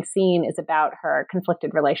the opening scene is about her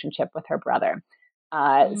conflicted relationship with her brother.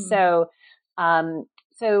 So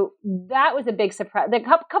that was a big surprise. A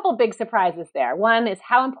couple big surprises there. One is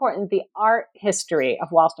how important the art history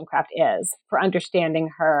of Wollstonecraft is for understanding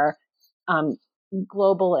her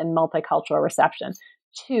global and multicultural reception.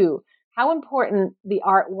 Two, how important the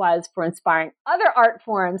art was for inspiring other art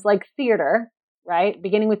forms like theater, right?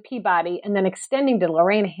 Beginning with Peabody and then extending to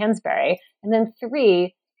Lorraine Hansberry. And then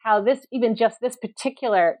three, how this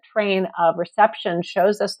particular train of reception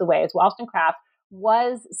shows us the ways Wollstonecraft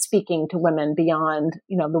was speaking to women beyond,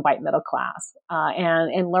 the white middle class.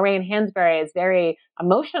 And Lorraine Hansberry's very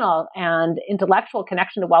emotional and intellectual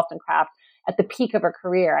connection to Wollstonecraft at the peak of her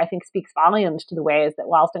career, I think speaks volumes to the ways that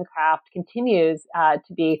Wollstonecraft continues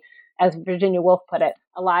to be, as Virginia Woolf put it,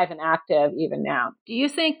 alive and active even now. Do you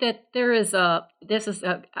think that there is I'm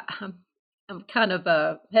kind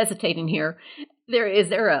of hesitating here. Is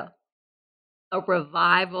there a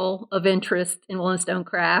revival of interest in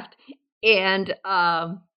Wollstonecraft, and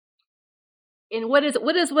what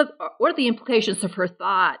are the implications of her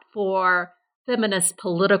thought for feminist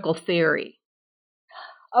political theory?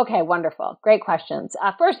 Okay, wonderful. Great questions.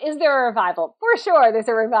 First, is there a revival? For sure, there's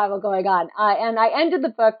a revival going on. And I ended the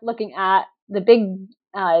book looking at the big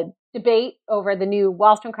debate over the new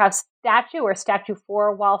Wollstonecraft statue, or statue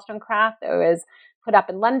for Wollstonecraft, that was put up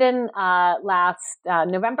in London last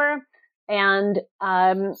November. And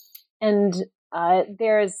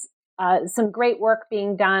there's some great work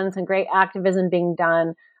being done, some great activism being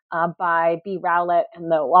done by B. Rowlett and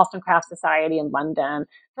the Wollstonecraft Society in London,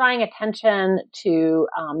 drawing attention to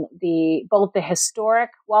both the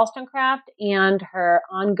historic Wollstonecraft and her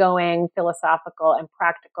ongoing philosophical and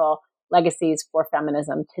practical legacies for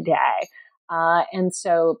feminism today. And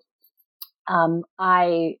so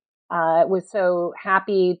I was so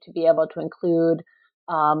happy to be able to include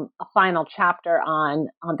a final chapter on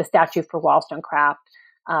the statue for Wollstonecraft,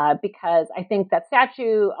 because I think that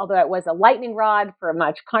statue, although it was a lightning rod for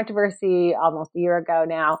much controversy almost a year ago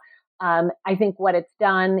now, I think what it's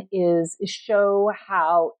done is show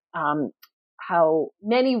how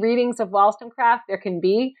many readings of Wollstonecraft there can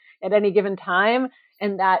be at any given time,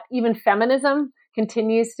 and that even feminism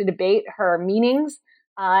continues to debate her meanings,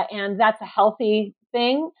 and that's a healthy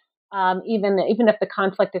thing. Even if the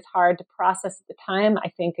conflict is hard to process at the time, I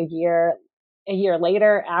think a year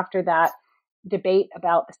later, after that debate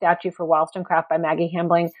about the statue for Wollstonecraft by Maggie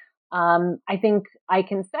Hambling, I think I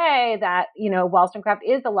can say that, Wollstonecraft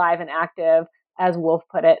is alive and active, as Woolf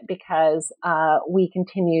put it, because we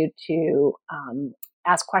continue to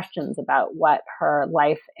ask questions about what her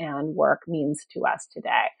life and work means to us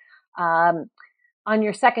today. On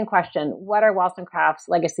your second question, what are Wollstonecraft's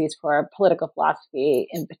legacies for political philosophy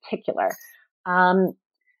in particular? I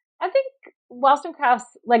think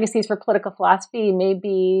Wollstonecraft's legacies for political philosophy may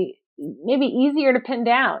be easier to pin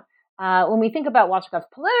down. When we think about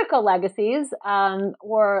Wollstonecraft's political legacies,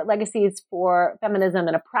 or legacies for feminism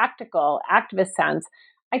in a practical activist sense,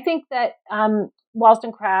 I think that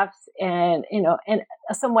Wollstonecraft's and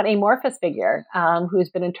a somewhat amorphous figure who's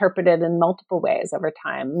been interpreted in multiple ways over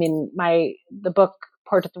time. I mean, the book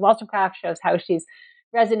Portraits of Wollstonecraft shows how she's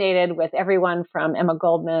resonated with everyone from Emma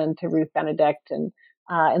Goldman to Ruth Benedict and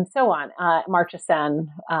so on, Marcia Sen,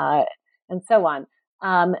 and so on.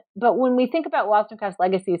 But when we think about Wollstonecraft's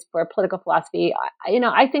legacies for political philosophy,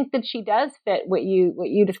 I think that she does fit what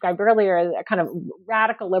you described earlier as a kind of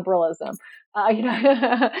radical liberalism.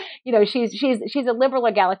 She's a liberal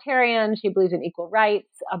egalitarian. She believes in equal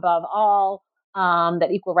rights above all,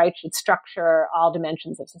 that equal rights should structure all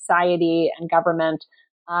dimensions of society and government.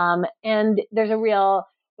 And there's the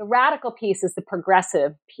radical piece is the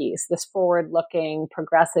progressive piece, this forward-looking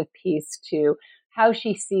progressive piece to how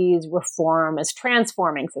she sees reform as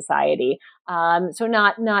transforming society. So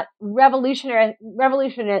not revolutionizing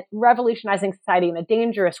society in a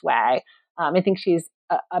dangerous way. I think she's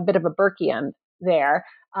a bit of a Burkean there,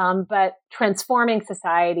 but transforming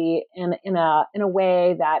society in a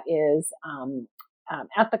way that is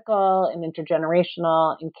ethical and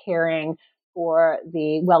intergenerational and caring for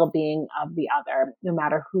the well-being of the other, no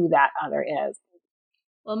matter who that other is.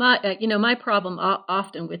 Well, my problem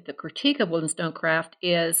often with the critique of Wollstonecraft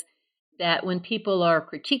is that when people are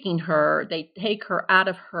critiquing her, they take her out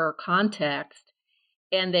of her context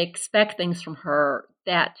and they expect things from her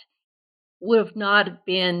that would have not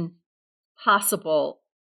been possible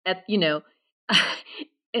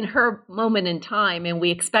in her moment in time. And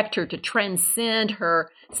we expect her to transcend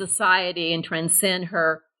her society and transcend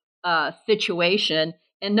her situation,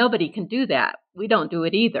 and nobody can do that. We don't do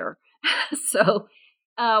it either. So.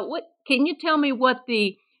 What can you tell me?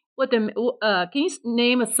 Can you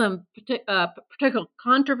name some particular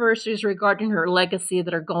controversies regarding her legacy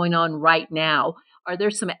that are going on right now? Are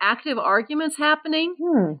there some active arguments happening?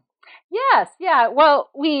 Yes, yeah.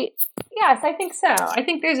 Well, yes, I think so. I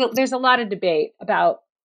think there's a lot of debate about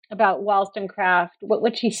Wollstonecraft,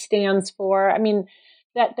 what she stands for. I mean,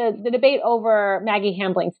 that the debate over Maggie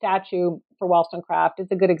Hambling's statue for Wollstonecraft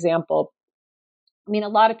is a good example. I mean, a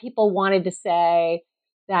lot of people wanted to say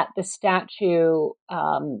that the statue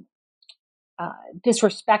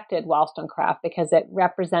disrespected Wollstonecraft because it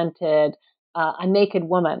represented a naked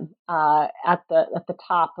woman at the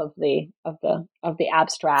top of the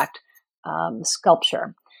abstract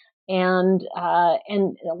sculpture, and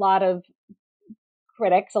a lot of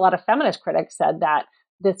critics, a lot of feminist critics, said that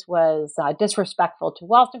this was disrespectful to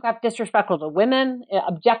Wollstonecraft, disrespectful to women,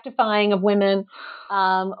 objectifying of women,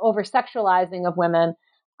 over sexualizing of women,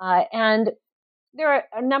 and there are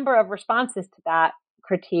a number of responses to that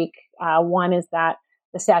critique. One is that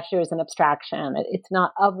the statue is an abstraction; it's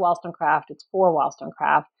not of Wollstonecraft; it's for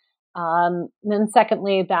Wollstonecraft. And then,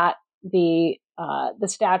 secondly, that the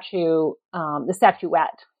statue, the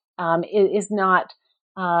statuette, is not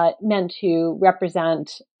meant to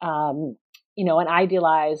represent, an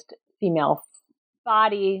idealized female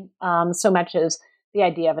body, so much as the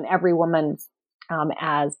idea of an every woman,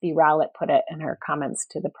 as Bea Rowlett put it in her comments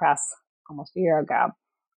to the press almost a year ago.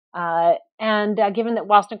 And given that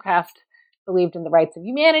Wollstonecraft believed in the rights of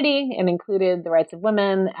humanity and included the rights of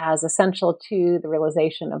women as essential to the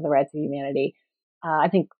realization of the rights of humanity, I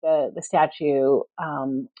think the statue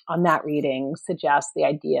on that reading suggests the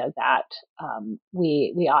idea that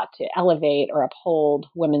we ought to elevate or uphold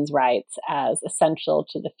women's rights as essential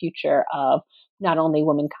to the future of not only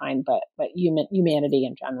womankind but humanity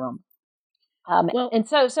in general. And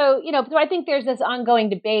so I think there's this ongoing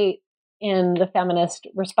debate in the feminist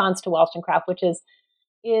response to Wollstonecraft, which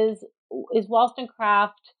is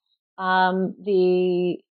Wollstonecraft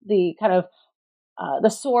the kind of the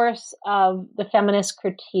source of the feminist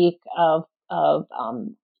critique of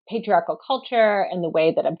patriarchal culture and the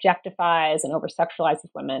way that objectifies and over-sexualizes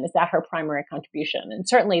women? Is that her primary contribution? And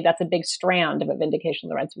certainly that's a big strand of a vindication of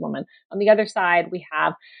the rights of women. On the other side, we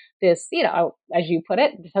have this, as you put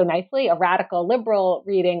it so nicely, a radical liberal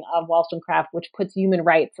reading of Wollstonecraft, which puts human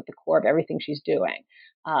rights at the core of everything she's doing.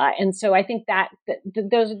 And so I think that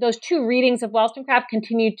those two readings of Wollstonecraft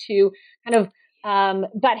continue to kind of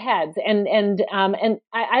butt heads, and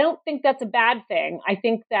I don't think that's a bad thing. I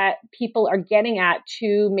think that people are getting at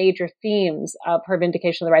two major themes of her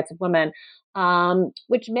vindication of the rights of women,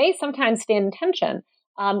 which may sometimes stand in tension.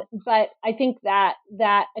 But I think that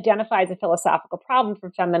identifies a philosophical problem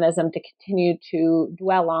for feminism to continue to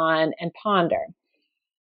dwell on and ponder.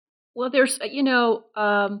 Well, there's,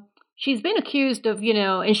 she's been accused of,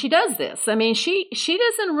 and she does this. I mean, she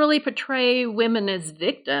doesn't really portray women as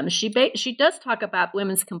victims. She does talk about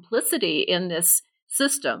women's complicity in this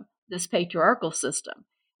system, this patriarchal system,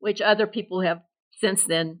 which other people have since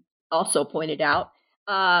then also pointed out.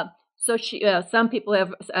 So some people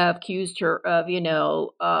have accused her of,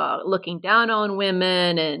 looking down on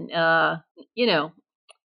women, and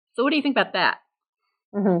So what do you think about that?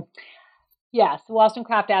 Mm-hmm. Yes,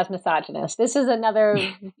 Wollstonecraft as misogynist. This is another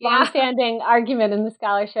longstanding argument in the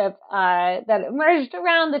scholarship that emerged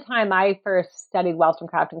around the time I first studied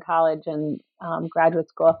Wollstonecraft in college and graduate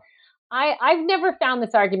school. I've never found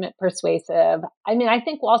this argument persuasive. I mean, I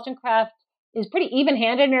think Wollstonecraft is pretty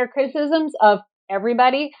even-handed in her criticisms of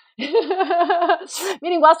everybody,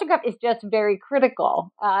 meaning Wollstonecraft is just very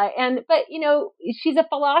critical. But she's a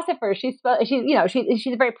philosopher. She's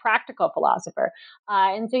a very practical philosopher,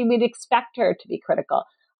 and so you would expect her to be critical.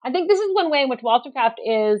 I think this is one way in which Wollstonecraft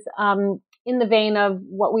is in the vein of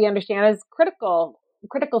what we understand as critical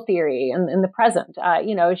theory in the present.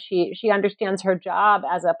 She understands her job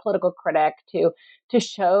as a political critic to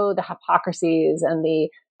show the hypocrisies and the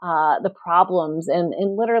problems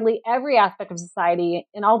in literally every aspect of society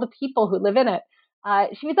and all the people who live in it.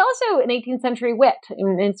 She was also an 18th century wit,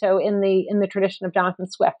 and so in the tradition of Jonathan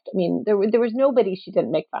Swift, I mean, there was nobody she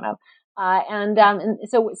didn't make fun of, and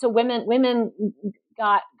so women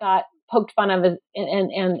got poked fun of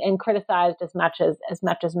and criticized as much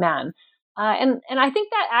as men, and I think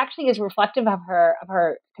that actually is reflective of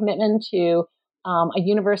her commitment to a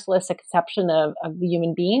universalist conception of the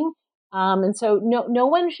human being. And so no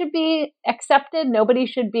one should be accepted. Nobody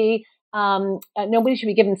should be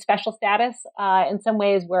given special status. In some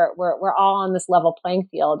ways, we're all on this level playing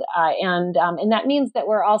field, and that means that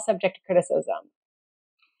we're all subject to criticism.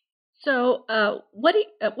 So, what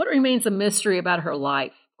remains a mystery about her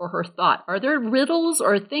life or her thought? Are there riddles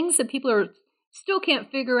or things that people still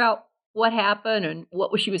can't figure out what happened and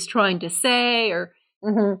what she was trying to say? Or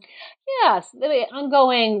yes, the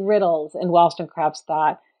ongoing riddles in Wollstonecraft's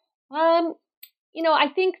thought. I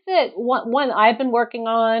think that one I've been working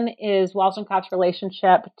on is Wollstonecraft's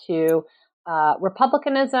relationship to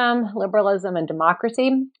republicanism, liberalism, and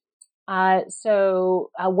democracy. So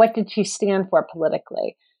what did she stand for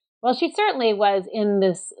politically? Well, she certainly was in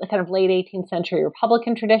this kind of late 18th century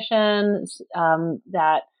Republican tradition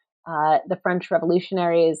that the French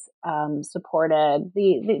revolutionaries supported,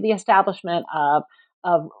 the establishment of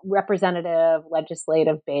representative,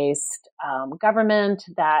 legislative-based government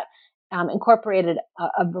that incorporated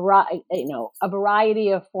a variety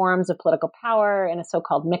of forms of political power in a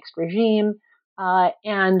so-called mixed regime,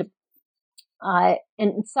 and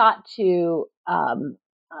sought to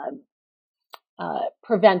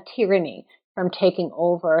prevent tyranny from taking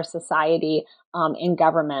over society in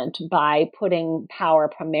government by putting power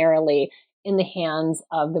primarily in the hands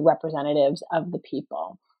of the representatives of the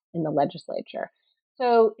people in the legislature.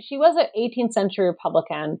 So she was an 18th century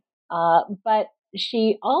Republican, but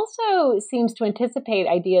she also seems to anticipate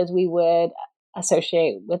ideas we would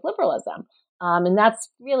associate with liberalism. And that's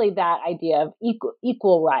really that idea of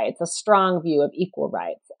equal rights, a strong view of equal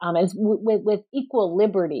rights, as with equal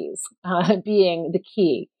liberties being the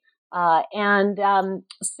key.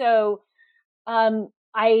 So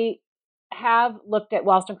I have looked at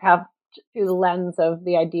Wollstonecraft through the lens of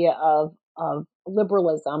the idea of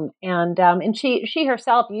liberalism, and she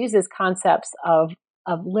herself uses concepts of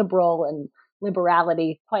liberal and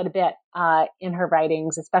liberality quite a bit in her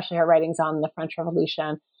writings, especially her writings on the French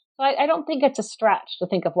Revolution. So I don't think it's a stretch to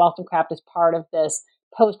think of Wollstonecraft as part of this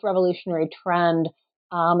post-revolutionary trend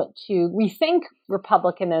to rethink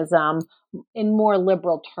republicanism in more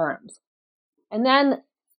liberal terms. And then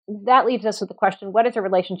that leaves us with the question, what is her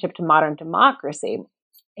relationship to modern democracy?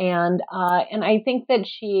 And I think that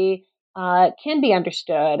she can be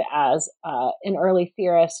understood as an early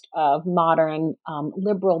theorist of modern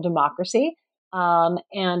liberal democracy. And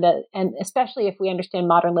especially if we understand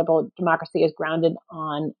modern liberal democracy is grounded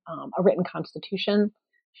on a written constitution.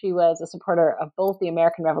 She was a supporter of both the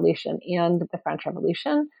American Revolution and the French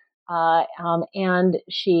Revolution, and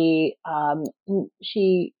she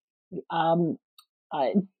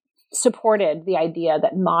supported the idea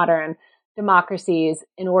that modern democracies,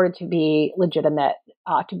 in order to be legitimate,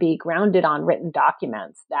 ought to be grounded on written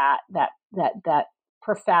documents that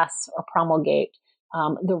profess or promulgate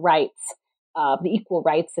the rights. The equal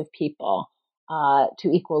rights of people to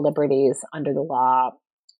equal liberties under the law.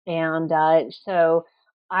 And so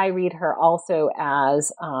I read her also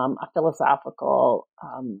as a philosophical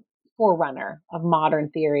forerunner of modern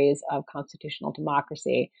theories of constitutional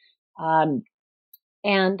democracy. And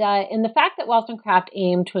in the fact that Wollstonecraft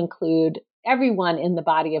aimed to include everyone in the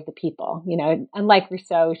body of the people, unlike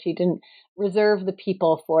Rousseau, she didn't reserve the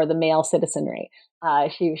people for the male citizenry.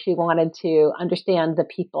 She wanted to understand the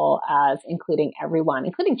people as including everyone,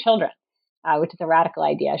 including children, which is a radical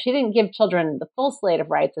idea. She didn't give children the full slate of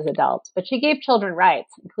rights as adults, but she gave children rights,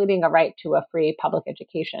 including a right to a free public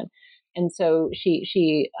education. And so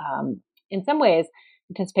she in some ways,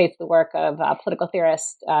 anticipates the work of political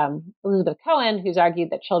theorist Elizabeth Cohen, who's argued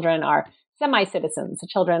that children are semi-citizens. The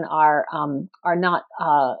children are not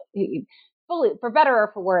fully, for better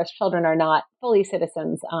or for worse, children are not fully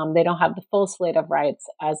citizens. They don't have the full slate of rights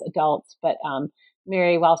as adults. But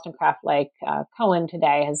Mary Wollstonecraft, like Cohen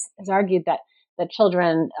today, has argued that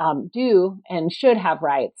children do and should have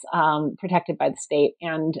rights protected by the state,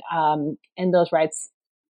 and those rights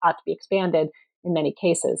ought to be expanded in many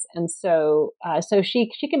cases. And so she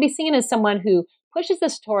can be seen as someone who pushes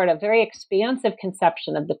us toward a very expansive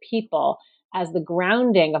conception of the people as the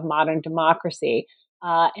grounding of modern democracy.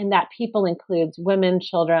 And that people includes women,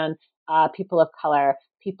 children, people of color,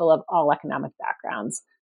 people of all economic backgrounds,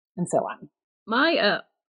 and so on.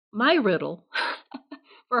 My riddle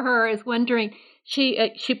for her is wondering, she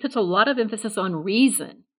puts a lot of emphasis on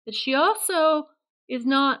reason, but she also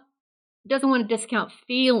doesn't want to discount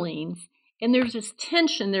feelings. And there's this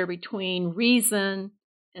tension there between reason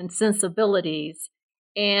and sensibilities.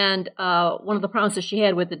 And one of the problems that she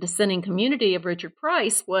had with the dissenting community of Richard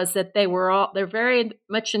Price was that they're very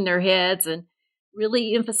much in their heads and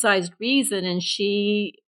really emphasized reason, and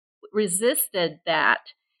she resisted that.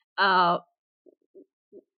 And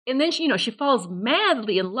then she falls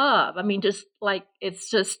madly in love. I mean, just like it's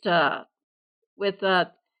just with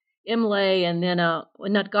Imlay, and then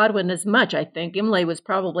not Godwin as much. I think Imlay was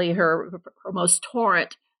probably her most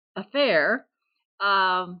torrent affair.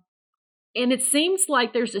 And it seems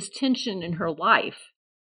like there's this tension in her life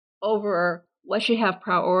over what should have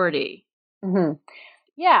priority. Mm-hmm.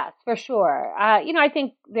 Yes, for sure. I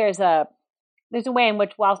think there's a way in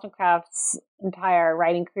which Wollstonecraft's entire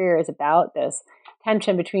writing career is about this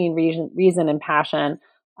tension between reason and passion.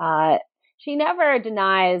 She never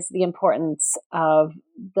denies the importance of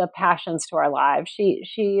the passions to our lives.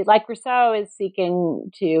 She, like Rousseau, is seeking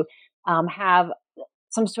to have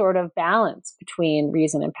some sort of balance between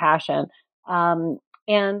reason and passion.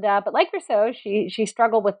 But like Rousseau, she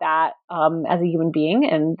struggled with that as a human being,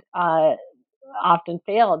 and often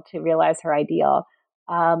failed to realize her ideal.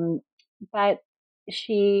 But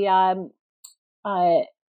she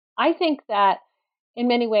I think that in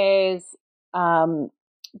many ways,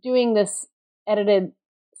 doing this edited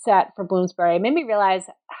set for Bloomsbury made me realize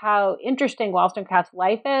how interesting Wollstonecraft's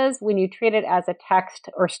life is when you treat it as a text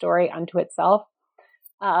or story unto itself.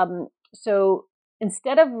 So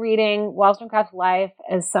instead of reading Wollstonecraft's life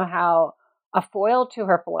as somehow a foil to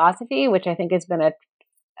her philosophy, which I think has been a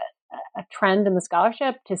trend in the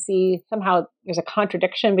scholarship to see somehow there's a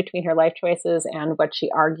contradiction between her life choices and what she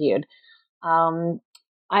argued.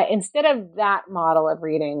 Instead of that model of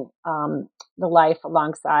reading the life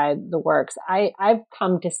alongside the works, I've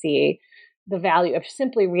come to see the value of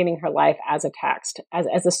simply reading her life as a text,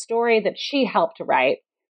 as a story that she helped to write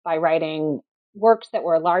by writing works that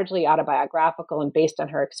were largely autobiographical and based on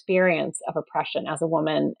her experience of oppression as a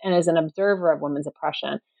woman and as an observer of women's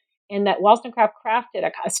oppression. And that Wollstonecraft crafted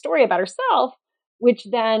a story about herself, which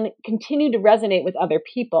then continued to resonate with other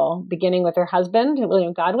people, beginning with her husband,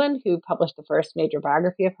 William Godwin, who published the first major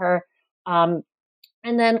biography of her, and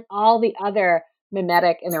then all the other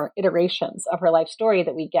mimetic iterations of her life story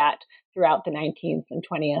that we get throughout the 19th and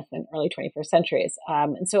 20th and early 21st centuries.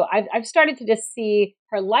 And so I've started to just see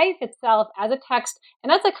her life itself as a text,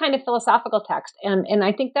 and that's a kind of philosophical text. And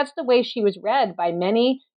I think that's the way she was read by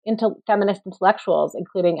many feminist intellectuals,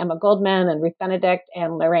 including Emma Goldman and Ruth Benedict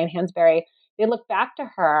and Lorraine Hansberry. They look back to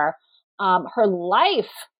her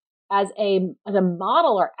life as a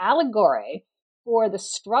model or allegory for the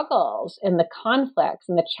struggles and the conflicts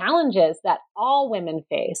and the challenges that all women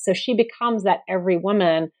face. So she becomes that every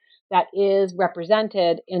woman that is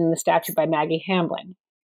represented in the statue by Maggie Hamblin.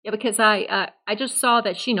 Yeah, because I just saw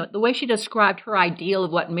that she, the way she described her ideal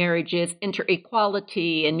of what marriage is,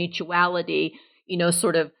 inter-equality and mutuality,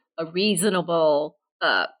 sort of a reasonable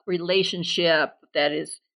relationship that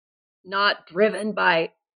is not driven by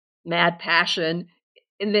mad passion.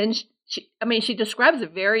 And then she describes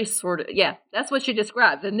it very sort of, that's what she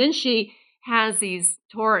describes. And then she has these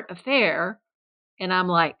torrent affair, and I'm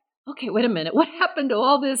like, okay, wait a minute, what happened to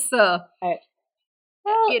all this? Right.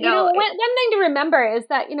 Well, one thing to remember is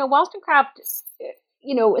that, Wollstonecraft,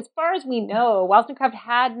 as far as we know, Wollstonecraft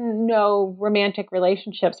had no romantic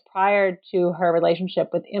relationships prior to her relationship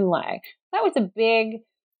with Imlay. That was a big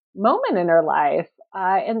moment in her life.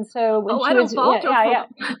 And so when she was,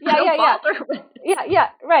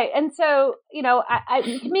 right. And so,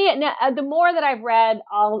 to me, the more that I've read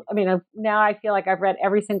now I feel like I've read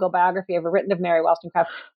every single biography ever written of Mary Wollstonecraft.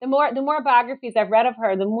 The more biographies I've read of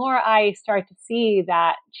her, the more I start to see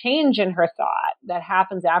that change in her thought that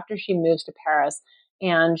happens after she moves to Paris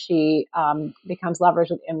and she becomes lovers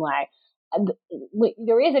with Imlay.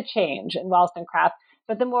 There is a change in Wollstonecraft,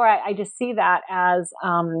 but the more I just see that as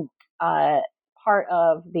part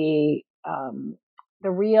of the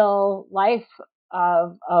real life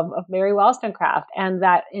of Mary Wollstonecraft, and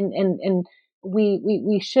that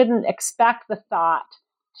we shouldn't expect the thought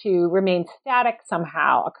to remain static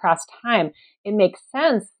somehow across time. It makes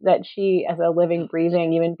sense that she, as a living,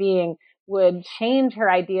 breathing human being, would change her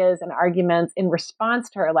ideas and arguments in response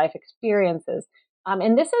to her life experiences.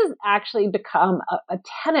 And this has actually become a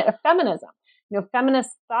tenet of feminism.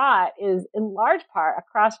 Feminist thought is in large part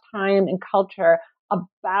across time and culture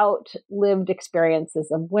about lived experiences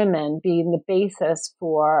of women being the basis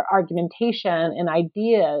for argumentation and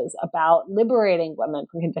ideas about liberating women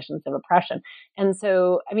from conditions of oppression. And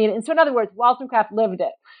so, in other words, Wollstonecraft lived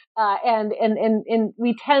it. And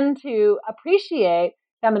we tend to appreciate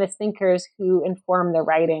feminist thinkers who inform their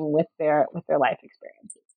writing with their life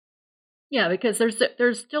experiences. Yeah, because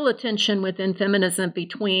there's still a tension within feminism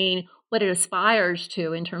between what it aspires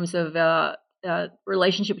to in terms of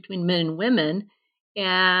relationship between men and women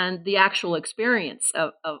and the actual experience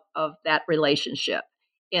of that relationship.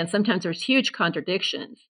 And sometimes there's huge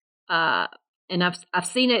contradictions. And I've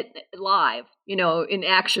seen it live, in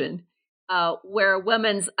action, where a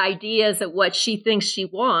woman's ideas of what she thinks she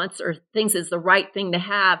wants or thinks is the right thing to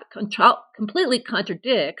have completely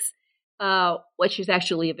contradicts what she's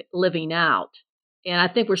actually living out. And I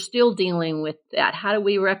think we're still dealing with that. How do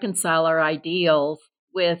we reconcile our ideals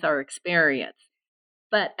with our experience?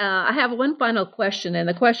 But I have one final question, and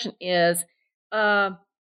the question is, for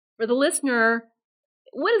the listener,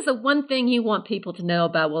 what is the one thing you want people to know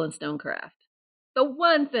about Wollstonecraft? The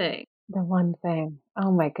one thing. The one thing.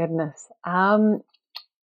 Oh my goodness. I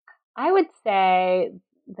would say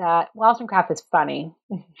that Wollstonecraft is funny.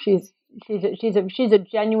 She's a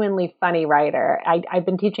genuinely funny writer. I've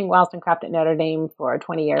been teaching Wollstonecraft at Notre Dame for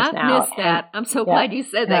 20 years now. I've missed that. I'm so glad you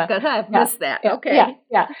said that, because I've missed that. Okay.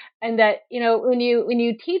 Yeah. And that, when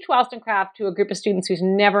you teach Wollstonecraft to a group of students who's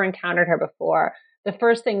never encountered her before, the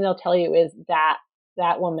first thing they'll tell you is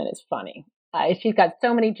that woman is funny. She's got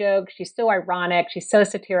so many jokes. She's so ironic. She's so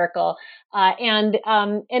satirical. I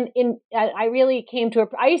really came to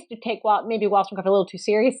I used to take maybe Wollstonecraft a little too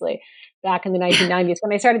seriously back in the 1990s.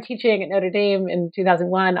 When I started teaching at Notre Dame in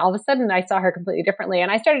 2001, all of a sudden I saw her completely differently.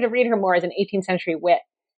 And I started to read her more as an 18th century wit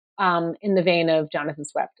in the vein of Jonathan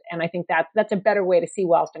Swift. And I think that's a better way to see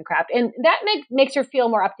Wollstonecraft. And that makes her feel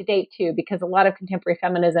more up to date too, because a lot of contemporary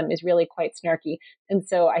feminism is really quite snarky. And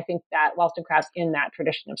so I think that Wollstonecraft's in that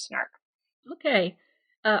tradition of snark. Okay.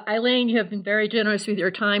 Eileen, you have been very generous with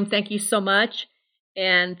your time. Thank you so much.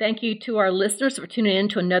 And thank you to our listeners for tuning in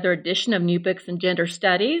to another edition of New Books in Gender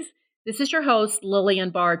Studies. This is your host, Lillian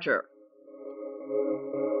Barger.